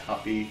box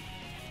copy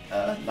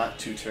not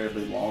too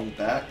terribly long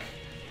back,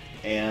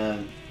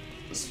 and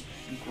it's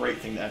a great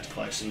thing to add to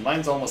collection.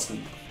 Mine's almost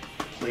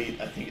complete.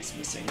 I think it's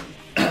missing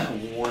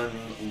one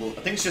little,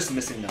 I think it's just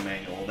missing the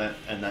manual,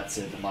 and that's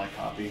it in my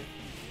copy.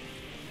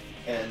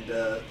 And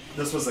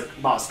this was a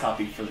box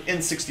copy for the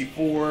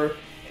N64,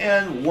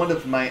 and one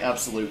of my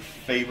absolute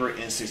favorite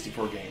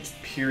N64 games,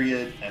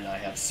 period, and I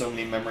have so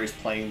many memories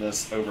playing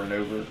this over and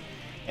over,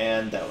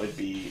 and that would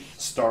be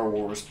Star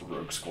Wars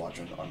Rogue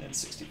Squadron on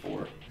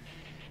N64.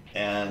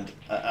 And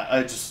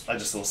I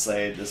just will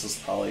say this is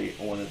probably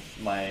one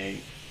of my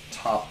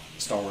top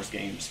Star Wars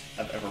games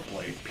I've ever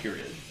played,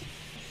 period.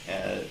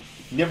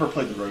 If you never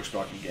played the Rogue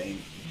Squadron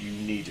game, you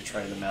need to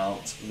try them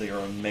out. They are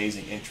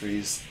amazing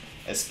entries,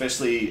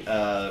 especially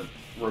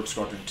Rogue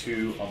Squadron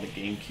 2 on the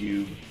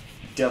GameCube.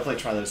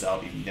 Definitely try those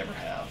out if you never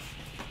have.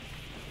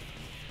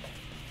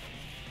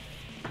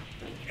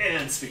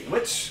 And speaking of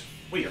which,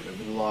 we are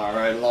moving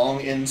right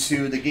along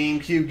into the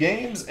GameCube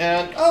games,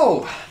 and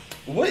oh,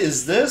 what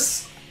is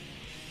this?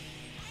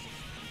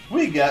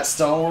 We got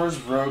Star Wars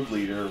Rogue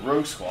Leader,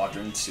 Rogue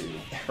Squadron 2,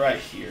 right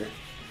here.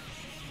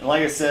 And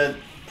like I said,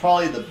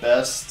 probably the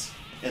best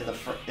in the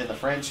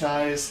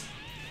franchise.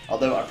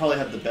 Although I probably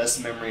have the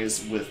best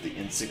memories with the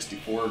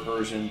N64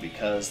 version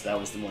because that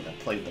was the one I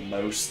played the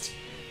most.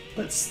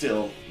 But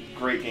still,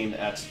 great game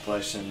to add to the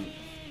collection,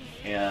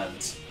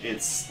 and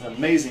it's an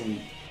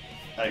amazing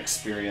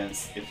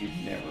experience if you've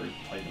never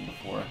played them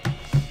before.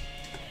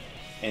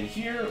 And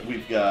here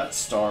we've got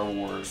Star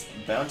Wars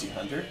Bounty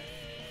Hunter.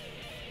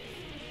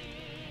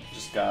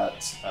 Just got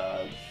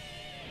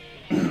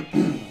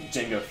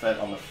Jango Fett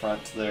on the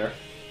front there,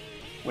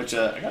 which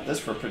I got this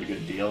for a pretty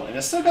good deal, and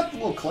it's still got the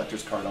little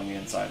collector's card on the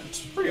inside,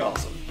 which is pretty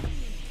awesome.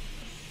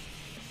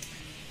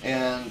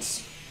 And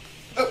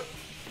oh,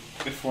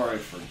 before I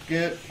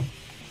forget,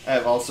 I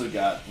have also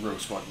got Rogue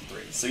Squadron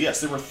 3. So yes,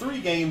 there were 3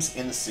 games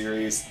in the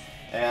series,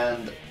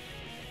 and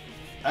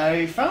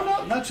I found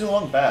out not too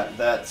long back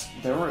that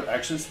they were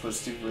actually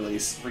supposed to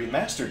release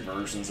remastered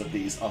versions of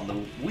these on the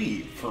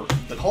Wii for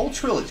the whole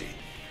trilogy.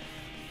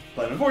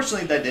 But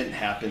unfortunately that didn't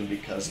happen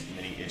because of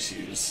many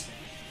issues.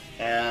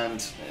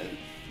 And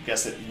I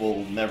guess it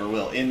never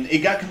will. And it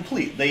got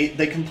complete.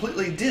 They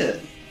completely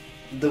did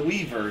the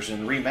Wii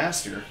version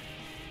remaster,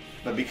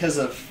 but because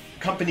of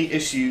company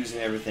issues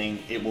and everything,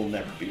 it will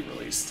never be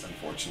released,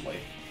 unfortunately.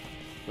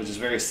 Which is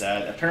very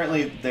sad.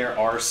 Apparently there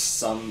are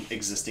some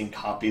existing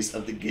copies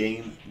of the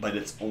game, but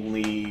it's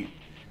only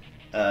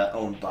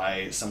owned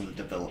by some of the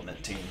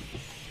development team.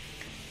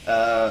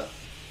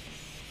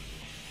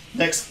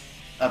 Next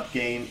up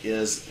game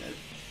is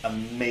an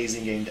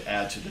amazing game to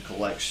add to the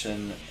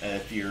collection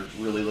if you're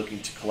really looking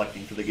to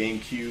collecting for the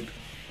GameCube,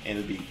 and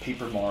it would be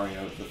Paper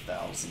Mario: The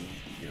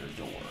Thousand-Year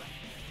Door.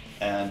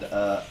 And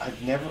I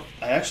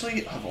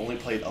actually have only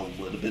played a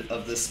little bit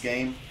of this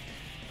game.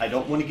 I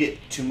don't want to get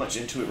too much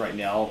into it right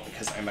now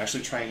because I'm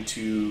actually trying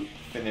to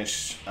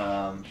finish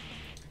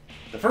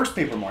the first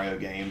Paper Mario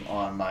game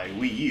on my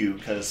Wii U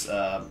because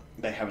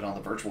they have it on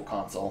the Virtual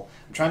Console.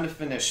 I'm trying to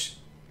finish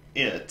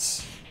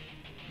it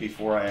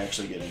before I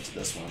actually get into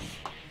this one.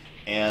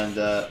 And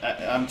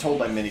I'm told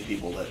by many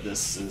people that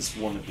this is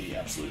one of the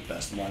absolute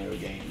best Mario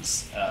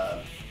games.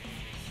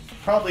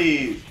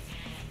 Probably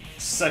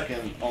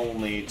second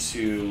only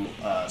to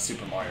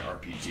Super Mario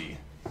RPG.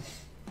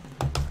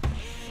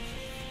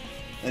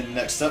 And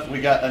next up,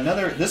 we got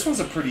another. This one's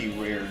a pretty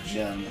rare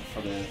gem for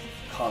the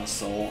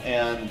console,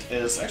 and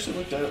is actually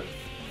looked at,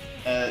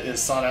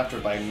 is sought after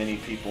by many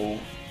people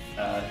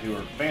who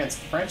are fans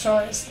of the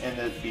franchise, and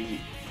it'd be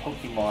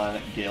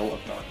Pokemon Gale of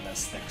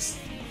Darkness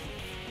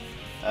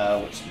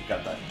XD, which you've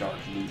got that dark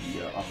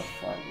Lugia on the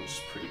front, which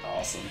is pretty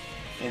awesome.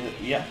 And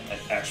yeah, an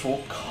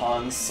actual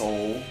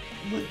console,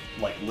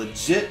 like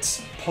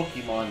legit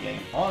Pokemon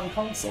game on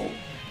console.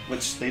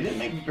 Which they didn't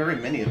make very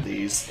many of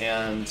these,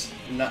 and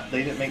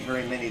they didn't make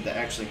very many that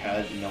actually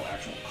had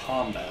actual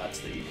combat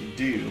that you could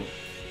do.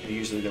 And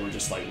usually they were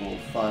just like little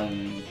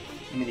fun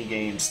mini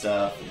game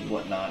stuff and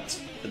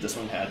whatnot. But this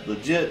one had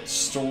legit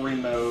story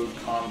mode,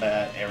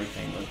 combat,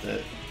 everything with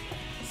it.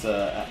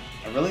 So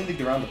I really need to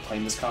get around to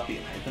playing this copy,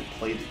 and I haven't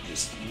played it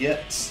just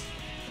yet.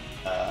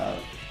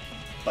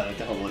 But I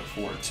definitely look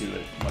forward to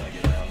it when I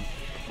get around.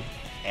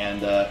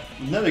 And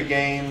another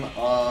game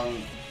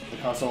on the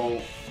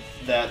console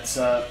that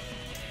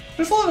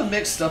there's a lot of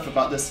mixed stuff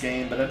about this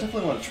game, but I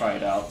definitely want to try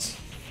it out.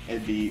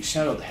 It'd be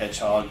Shadow the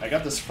Hedgehog. I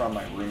got this from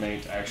my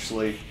roommate,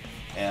 actually,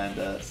 and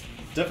it's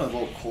definitely a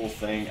little cool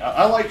thing.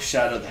 I like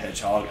Shadow the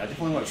Hedgehog. I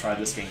definitely want to try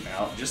this game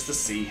out just to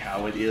see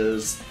how it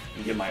is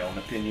and give my own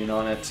opinion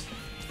on it.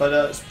 But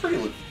it's a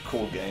pretty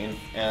cool game,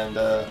 and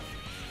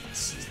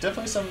it's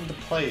definitely something to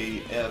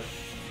play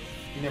if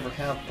you never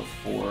have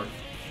before,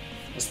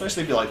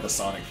 especially if you like the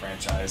Sonic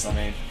franchise. I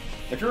mean,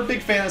 if you're a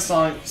big fan of the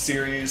Sonic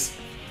series,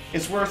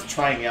 it's worth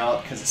trying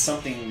out because it's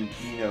something,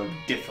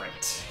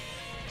 different.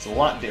 It's a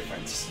lot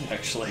different,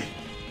 actually.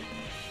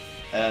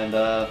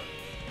 And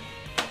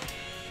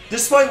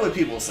despite what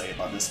people say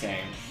about this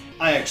game,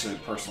 I actually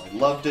personally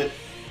loved it.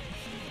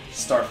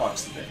 Star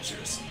Fox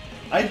Adventures.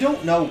 I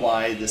don't know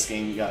why this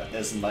game got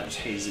as much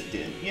hate as it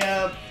did.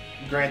 Yeah,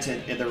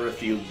 granted, there were a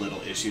few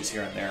little issues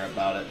here and there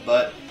about it,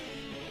 but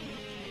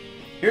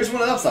here's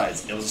one of the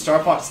upsides. It was a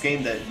Star Fox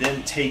game that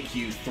didn't take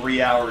you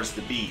 3 hours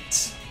to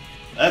beat.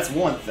 That's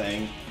one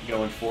thing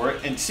going for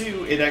it. And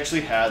two, it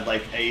actually had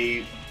like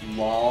a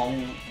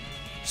long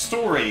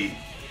story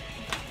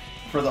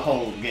for the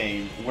whole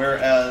game,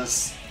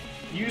 whereas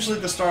usually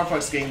the Star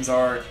Fox games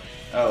are,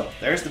 oh,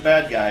 there's the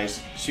bad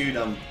guys, shoot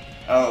him.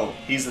 Oh,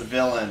 he's a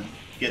villain,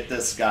 get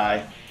this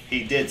guy.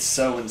 He did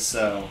so and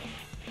so.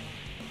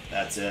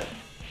 That's it.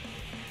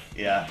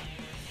 Yeah.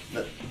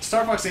 The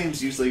Star Fox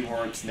games usually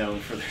weren't known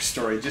for their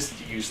story, just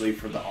usually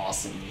for the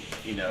awesome,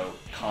 you know,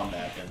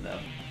 combat in them.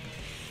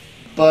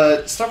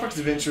 But Star Fox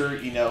Adventure,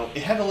 you know,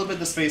 it had a little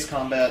bit of space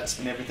combat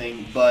and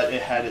everything, but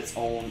it had its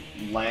own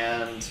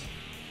land,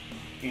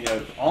 you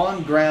know,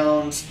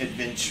 on-ground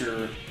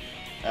adventure.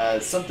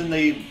 Something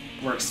they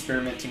were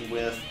experimenting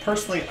with.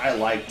 Personally, I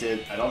liked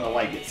it. I don't know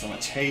why it gets so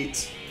much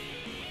hate.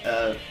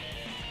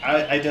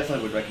 I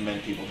definitely would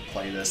recommend people to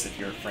play this if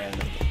you're a fan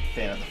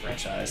of the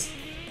franchise.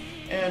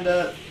 And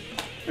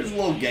there's a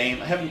little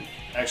game. I haven't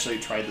actually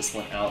tried this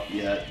one out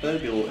yet, but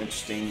it'd be a little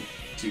interesting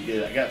to get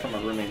it. I got it from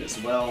my roommate as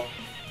well,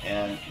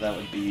 and that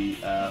would be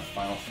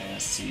Final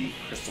Fantasy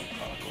Crystal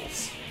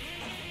Chronicles.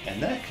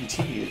 And that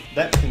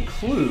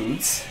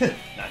concludes,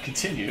 not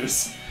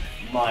continues,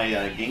 my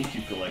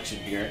GameCube collection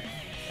here.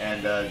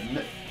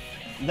 And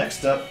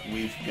next up,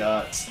 we've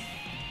got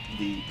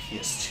the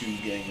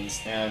PS2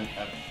 games, and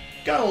I've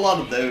got a lot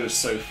of those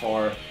so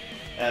far,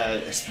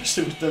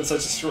 especially within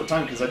such a short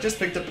time, because I just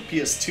picked up a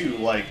PS2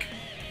 like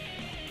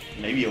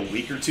maybe a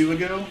week or two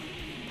ago,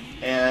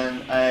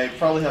 and I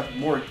probably have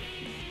more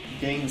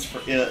games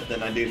for it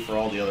than I do for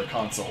all the other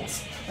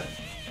consoles.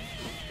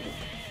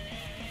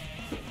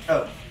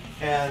 Oh,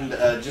 and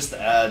just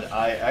to add,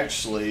 I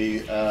actually,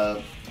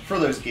 for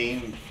those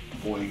Game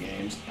Boy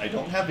games, I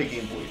don't have a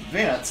Game Boy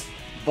Advance,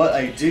 but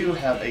I do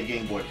have a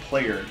Game Boy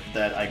Player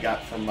that I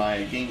got from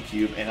my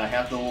GameCube, and I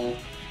have the little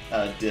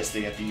disc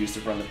they have to use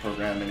to run the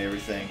program and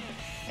everything,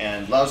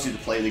 and allows you to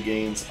play the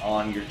games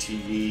on your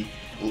TV.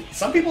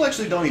 Some people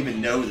actually don't even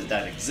know that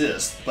that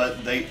exists,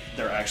 but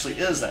there actually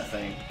is that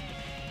thing.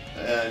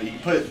 You can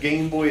put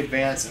Game Boy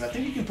Advance, and I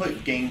think you can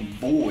put Game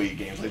Boy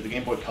games, like the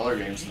Game Boy Color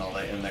games and all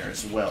that in there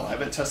as well. I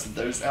haven't tested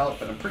those out,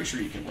 but I'm pretty sure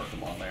you can work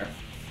them on there.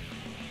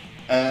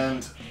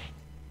 And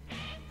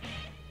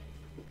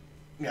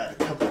got a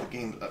couple of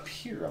games up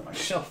here on my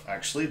shelf,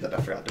 actually, that I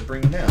forgot to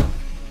bring down.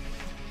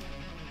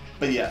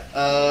 But yeah,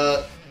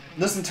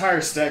 this entire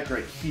stack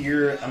right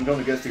here, I'm going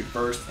to go through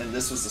first, and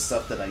this was the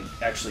stuff that I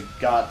actually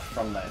got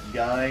from that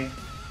guy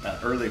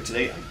earlier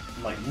today.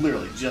 I like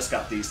literally just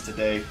got these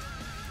today,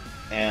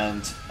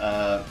 and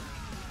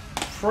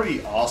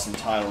pretty awesome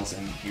titles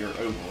in here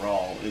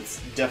overall. It's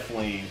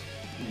definitely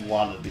a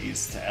lot of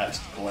these to add to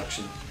the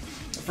collection.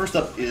 First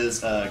up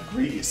is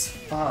Gradius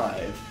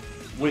 5,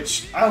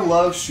 which I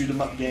love shoot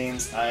 'em up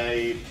games.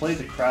 I played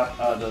the crap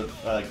out of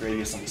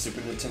Gradius on the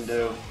Super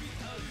Nintendo,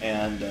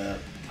 and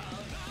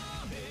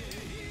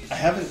I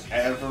haven't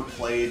ever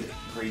played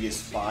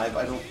Gradius 5.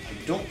 I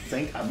don't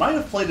think I might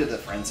have played it at a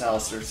friend's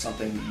house or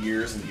something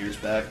years and years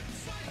back,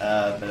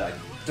 but I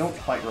don't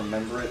quite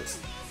remember it.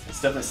 It's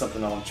definitely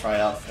something I want to try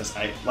out because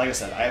like I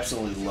said, I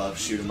absolutely love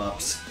shoot 'em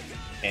ups,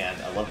 and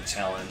I love a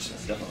challenge. I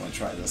definitely want to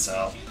try this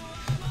out.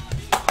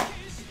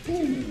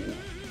 Ooh.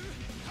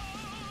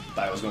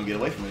 Thought I was going to get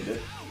away from me,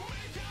 dude.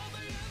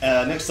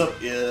 Next up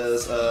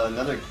is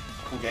another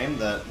cool game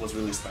that was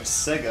released by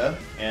Sega,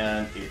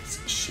 and it's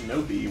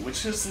Shinobi,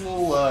 which is a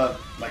little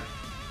like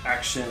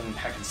action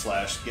hack and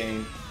slash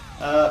game.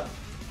 I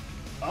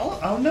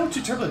don't know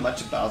too terribly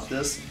much about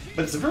this,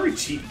 but it's a very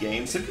cheap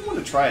game. So if you want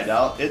to try it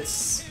out,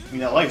 it's, you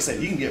know, like I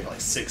said, you can get it for like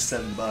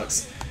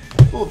 $6-7.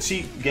 A little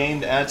cheap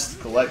game to add to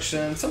the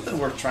collection, something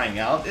worth trying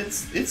out.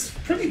 It's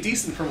pretty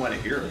decent from what I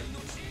hear.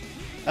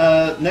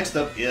 Next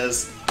up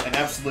is an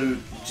absolute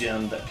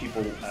gem that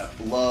people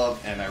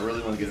love, and I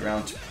really want to get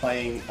around to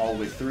playing all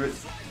the way through it,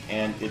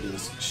 and it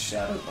is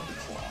Shadow of the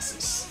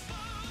Colossus.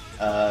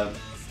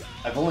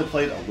 I've only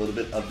played a little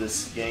bit of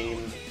this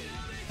game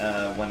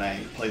when I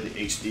played the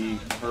HD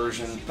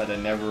version, but I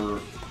never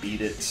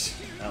beat it.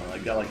 I don't know, I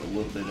got like a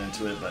little bit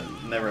into it, but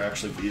never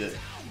actually beat it.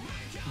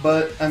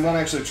 But I'm going to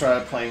actually try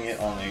playing it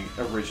on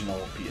the original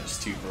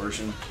PS2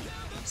 version,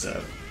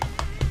 so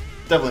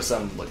definitely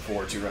something to look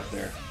forward to right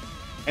there.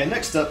 And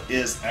next up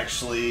is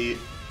actually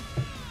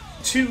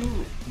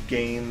two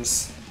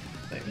games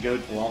that go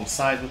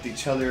alongside with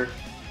each other,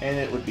 and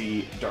it would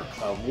be Dark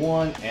Cloud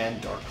 1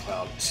 and Dark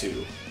Cloud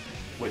 2,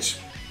 which,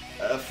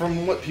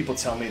 from what people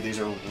tell me, these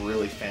are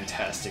really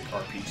fantastic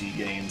RPG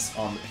games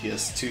on the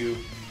PS2.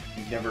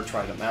 You've never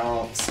tried them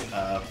out.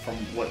 From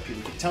what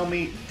people can tell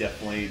me,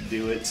 definitely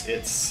do it.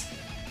 It's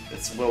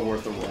well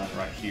worth a run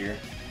right here,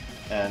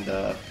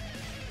 and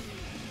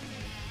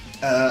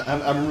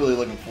I'm really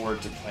looking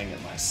forward to playing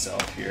it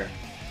myself here.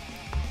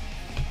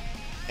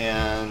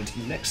 And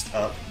next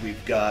up,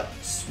 we've got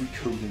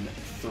Suikoden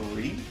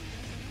 3.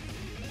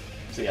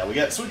 So yeah, we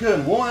got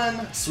Suikoden 1,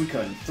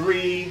 Suikoden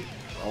 3,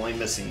 we're only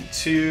missing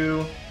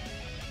 2.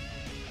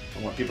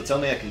 From what people tell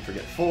me, I can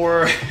forget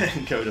 4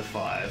 and go to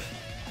 5.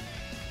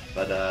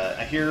 But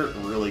I hear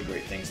really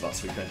great things about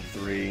Suikoden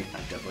 3. I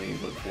definitely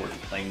look forward to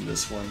playing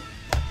this one.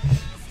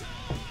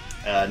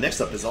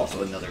 Next up is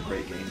also another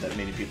great game that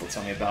many people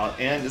tell me about,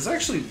 and it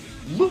actually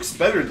looks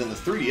better than the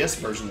 3DS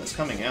version that's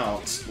coming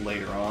out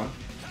later on.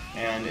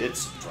 and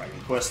it's Dragon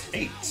Quest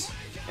VIII.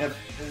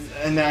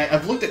 And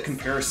I've looked at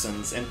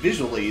comparisons, and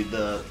visually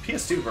the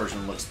PS2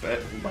 version looks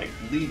like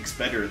leagues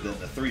better than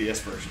the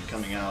 3DS version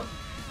coming out.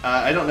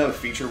 I don't know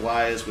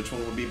feature-wise which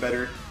one would be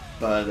better,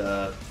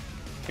 but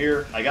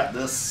here I got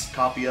this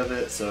copy of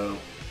it, so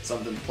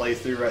something to play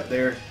through right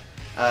there.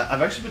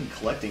 I've actually been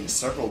collecting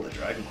several of the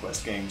Dragon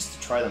Quest games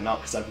to try them out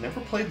because I've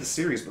never played the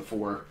series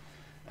before,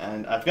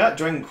 and I've got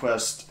Dragon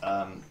Quest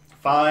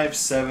 5,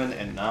 7,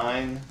 and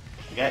 9.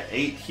 I got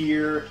 8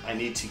 here. I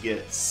need to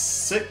get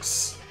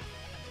 6.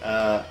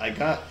 I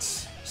got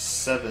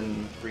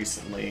 7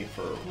 recently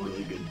for a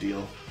really good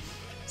deal.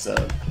 So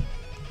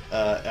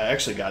I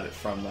actually got it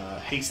from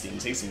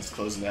Hastings. Hastings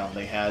closing down.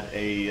 They had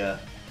a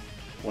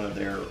one of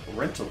their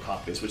rental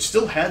copies, which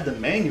still had the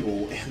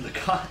manual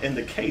in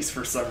the case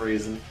for some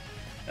reason.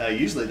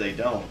 Usually they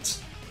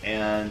don't.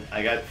 And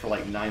I got it for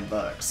like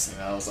 $9,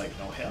 and I was like,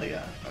 oh hell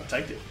yeah, I'll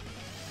take it.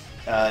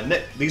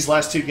 These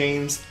last 2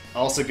 games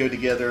also go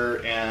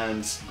together,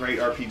 and great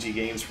RPG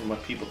games from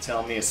what people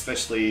tell me,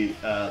 especially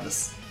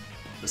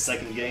the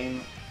second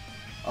game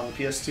on the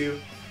PS2,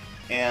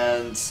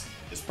 and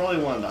it's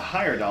probably one of the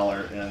higher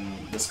dollar in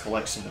this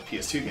collection of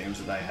PS2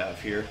 games that I have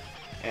here,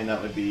 and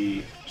that would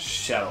be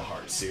Shadow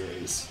Heart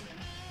series.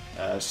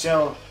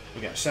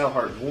 We got Shadow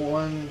Heart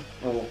 1.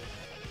 Well,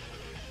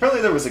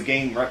 apparently there was a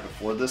game right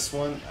before this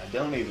one. I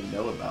don't even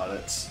know about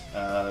it,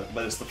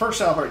 but it's the first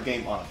Shadow Heart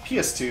game on a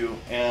PS2,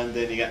 and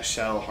then you got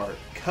Shadow Heart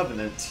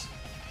Covenant,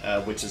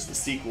 which is the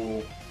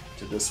sequel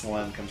to this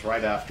one, comes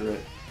right after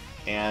it.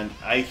 And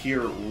I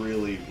hear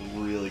really,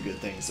 really good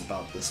things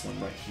about this one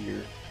right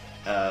here.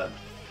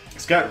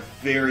 It's got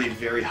very,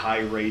 very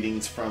high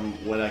ratings from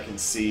what I can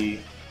see,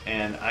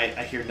 and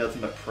I hear nothing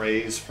but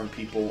praise from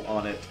people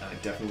on it. I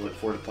definitely look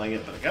forward to playing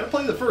it, but I gotta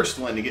play the first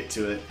one to get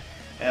to it.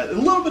 A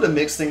little bit of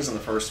mixed things on the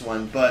first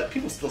one, but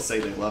people still say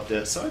they loved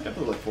it, so I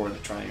definitely look forward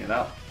to trying it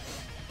out.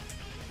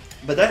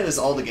 But that is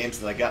all the games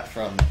that I got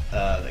from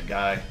the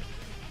guy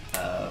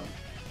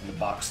in the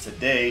box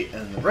today,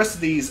 and the rest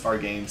of these are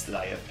games that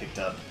I have picked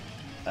up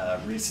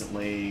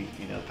recently,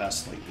 the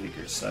past week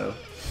or so.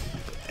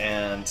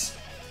 And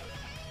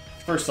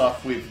first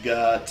off, we've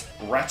got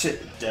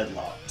Ratchet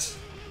Deadlocked,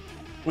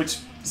 which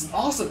is an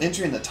awesome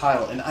entry in the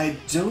title, and I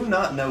do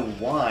not know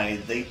why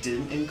they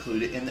didn't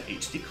include it in the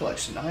HD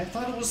collection. I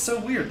thought it was so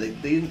weird they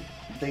didn't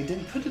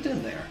put it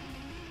in there.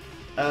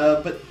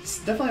 But it's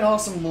definitely an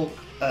awesome little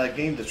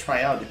game to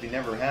try out if you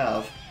never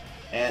have,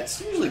 and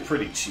it's usually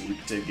pretty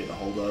cheap to get a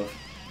hold of.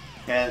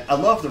 And I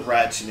love the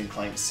Ratchet and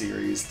Clank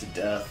series to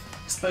death,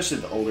 especially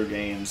the older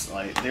games.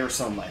 Like, they were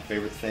some of my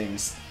favorite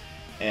things,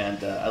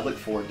 and I look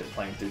forward to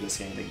playing through this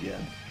game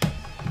again.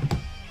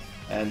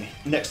 And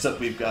next up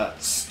we've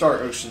got Star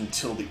Ocean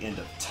Till the End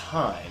of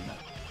Time,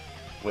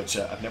 which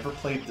I've never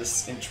played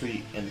this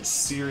entry in the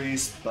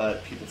series,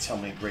 but people tell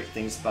me great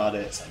things about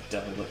it, so I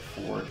definitely look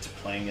forward to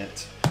playing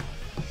it.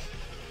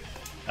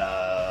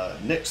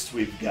 Next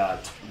we've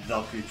got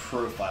Valkyrie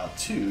Profile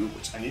 2,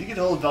 which I need to get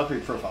a hold of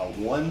Valkyrie Profile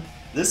 1.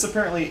 This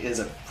apparently is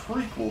a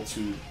prequel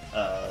to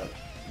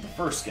the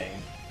first game.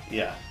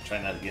 Yeah,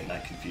 try not to get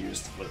that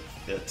confused with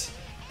it.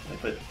 I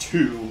put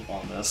 2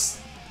 on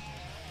this.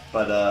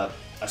 But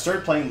I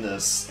started playing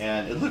this,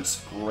 and it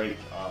looks great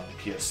on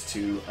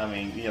PS2. I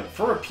mean,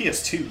 for a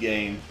PS2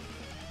 game,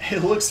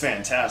 it looks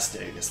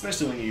fantastic,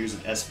 especially when you're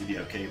using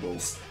S-video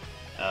cables.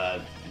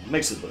 It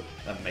makes it look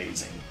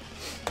amazing.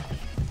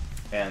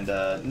 And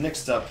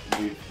next up,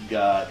 we've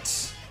got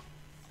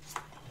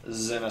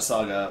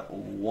Xenosaga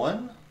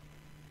 1,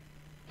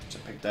 which I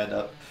picked that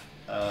up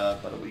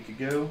about a week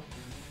ago,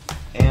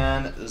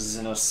 and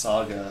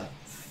Xenosaga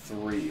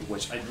 3,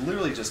 which I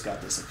literally just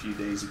got this a few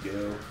days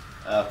ago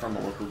from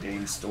a local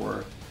game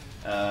store.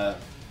 Did a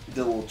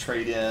little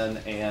trade-in,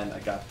 and I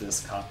got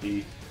this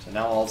copy. So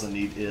now all I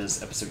need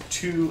is episode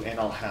 2, and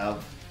I'll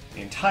have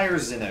the entire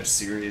Xeno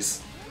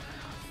series.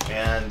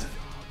 And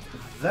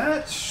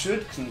that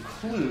should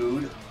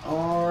conclude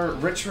our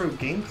retro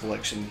game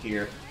collection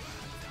here.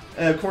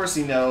 And of course,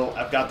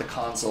 I've got the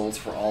consoles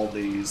for all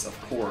these, of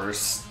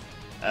course.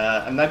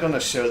 I'm not going to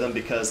show them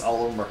because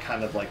all of them are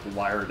kind of like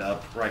wired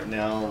up right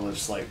now, and they're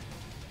just like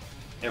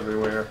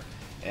everywhere.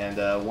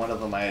 And one of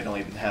them I don't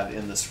even have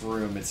in this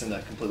room. It's in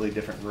a completely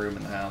different room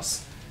in the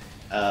house.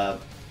 But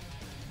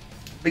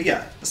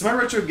yeah, it's my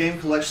retro game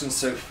collection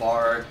so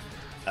far.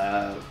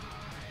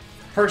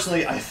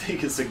 Personally, I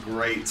think it's a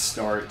great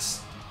start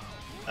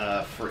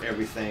for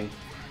everything.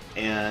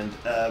 And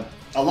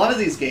a lot of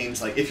these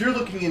games, like if you're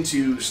looking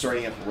into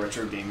starting up a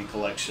retro gaming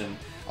collection,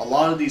 a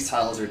lot of these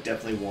titles are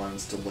definitely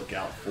ones to look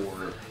out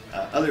for.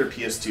 Other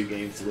PS2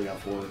 games to look out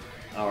for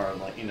are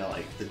like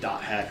the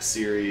Dot Hack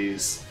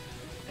series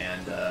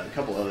and a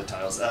couple other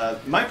titles.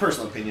 My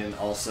personal opinion,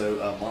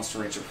 also, Monster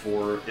Rancher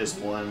 4 is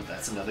one.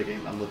 That's another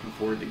game I'm looking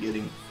forward to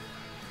getting.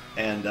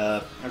 And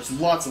there's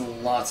lots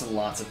and lots and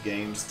lots of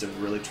games to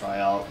really try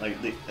out,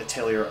 like the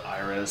Atelier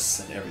Iris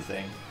and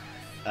everything.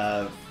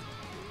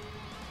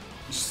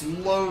 Just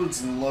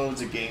loads and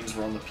loads of games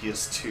were on the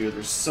PS2.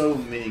 There's so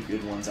many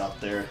good ones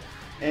out there.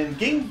 And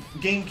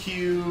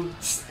GameCube,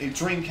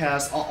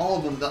 Dreamcast, all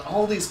of them,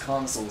 all these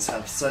consoles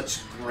have such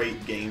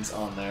great games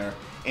on there,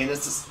 and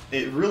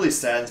it really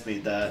saddens me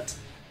that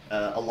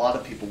a lot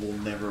of people will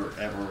never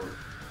ever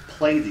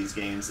play these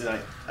games. And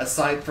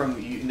aside from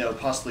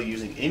possibly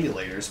using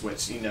emulators, which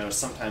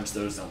sometimes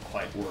those don't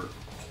quite work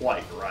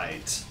quite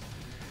right.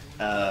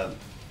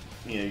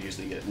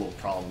 Usually get little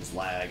problems,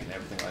 lag, and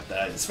everything like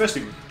that,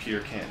 especially if your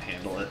computer can't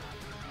handle it.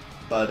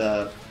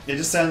 But it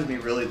just saddens me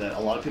really that a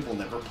lot of people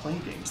never play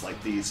games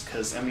like these,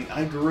 because I mean,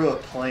 I grew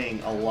up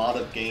playing a lot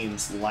of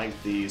games like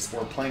these,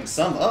 or playing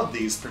some of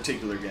these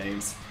particular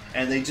games,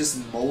 and they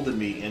just molded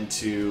me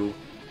into,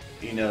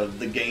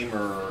 the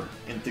gamer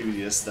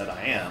enthusiast that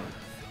I am.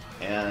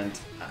 And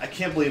I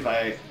can't believe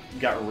I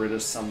got rid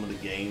of some of the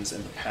games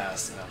in the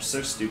past, and I'm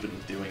so stupid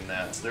with doing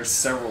that. So there's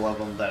several of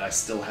them that I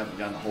still haven't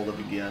gotten a hold of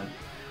again.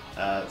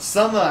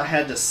 Some I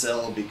had to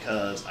sell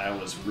because I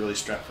was really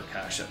strapped for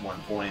cash at one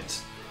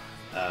point.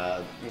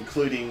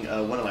 Including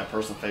one of my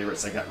personal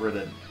favorites. I got rid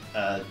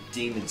of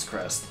Demon's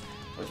Crest,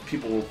 which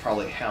people will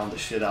probably hound the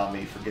shit out of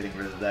me for getting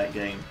rid of that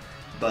game.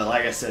 But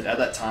like I said, at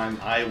that time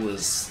I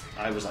was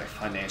like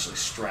financially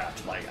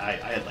strapped. Like I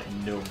had like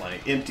no money,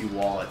 empty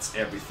wallets,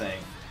 everything,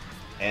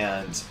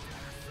 and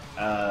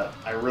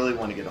I really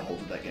want to get a hold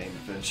of that game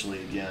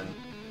eventually again.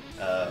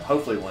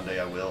 Hopefully one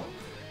day I will.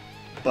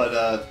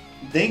 But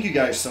thank you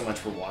guys so much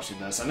for watching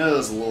this. I know it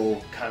was a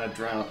little kind of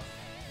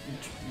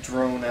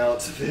drawn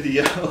out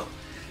video.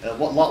 A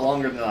lot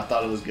longer than I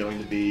thought it was going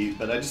to be,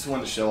 but I just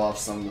wanted to show off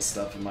some of the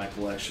stuff in my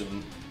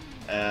collection.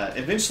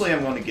 Eventually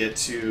I'm going to get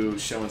to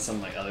showing some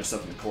of my other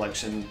stuff in the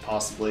collection,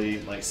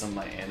 possibly like some of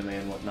my anime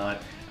and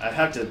whatnot. I'd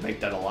have to make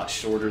that a lot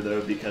shorter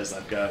though, because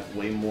I've got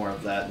way more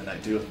of that than I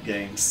do of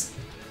games.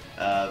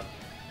 But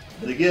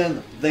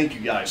again, thank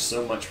you guys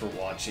so much for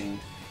watching,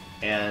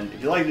 and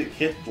if you like it,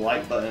 hit the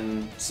like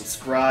button,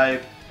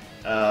 subscribe,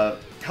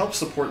 help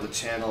support the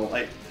channel.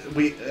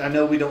 I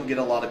know we don't get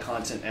a lot of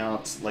content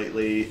out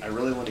lately. I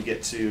really want to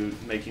get to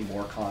making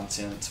more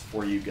content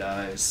for you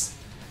guys.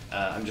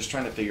 I'm just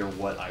trying to figure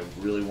what I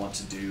really want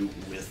to do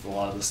with a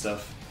lot of the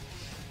stuff.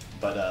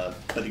 But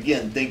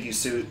again, thank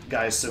you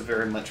guys so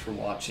very much for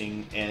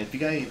watching. And if you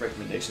got any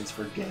recommendations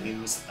for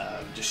games,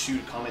 just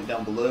shoot a comment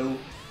down below,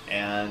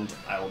 and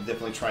I will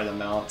definitely try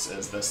them out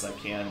as best I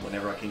can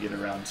whenever I can get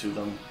around to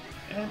them.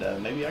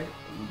 And maybe I'll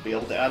be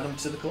able to add them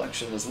to the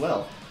collection as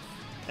well.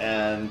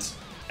 And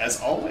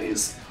as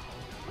always,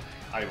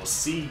 I will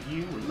see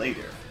you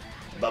later.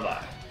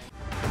 Bye-bye.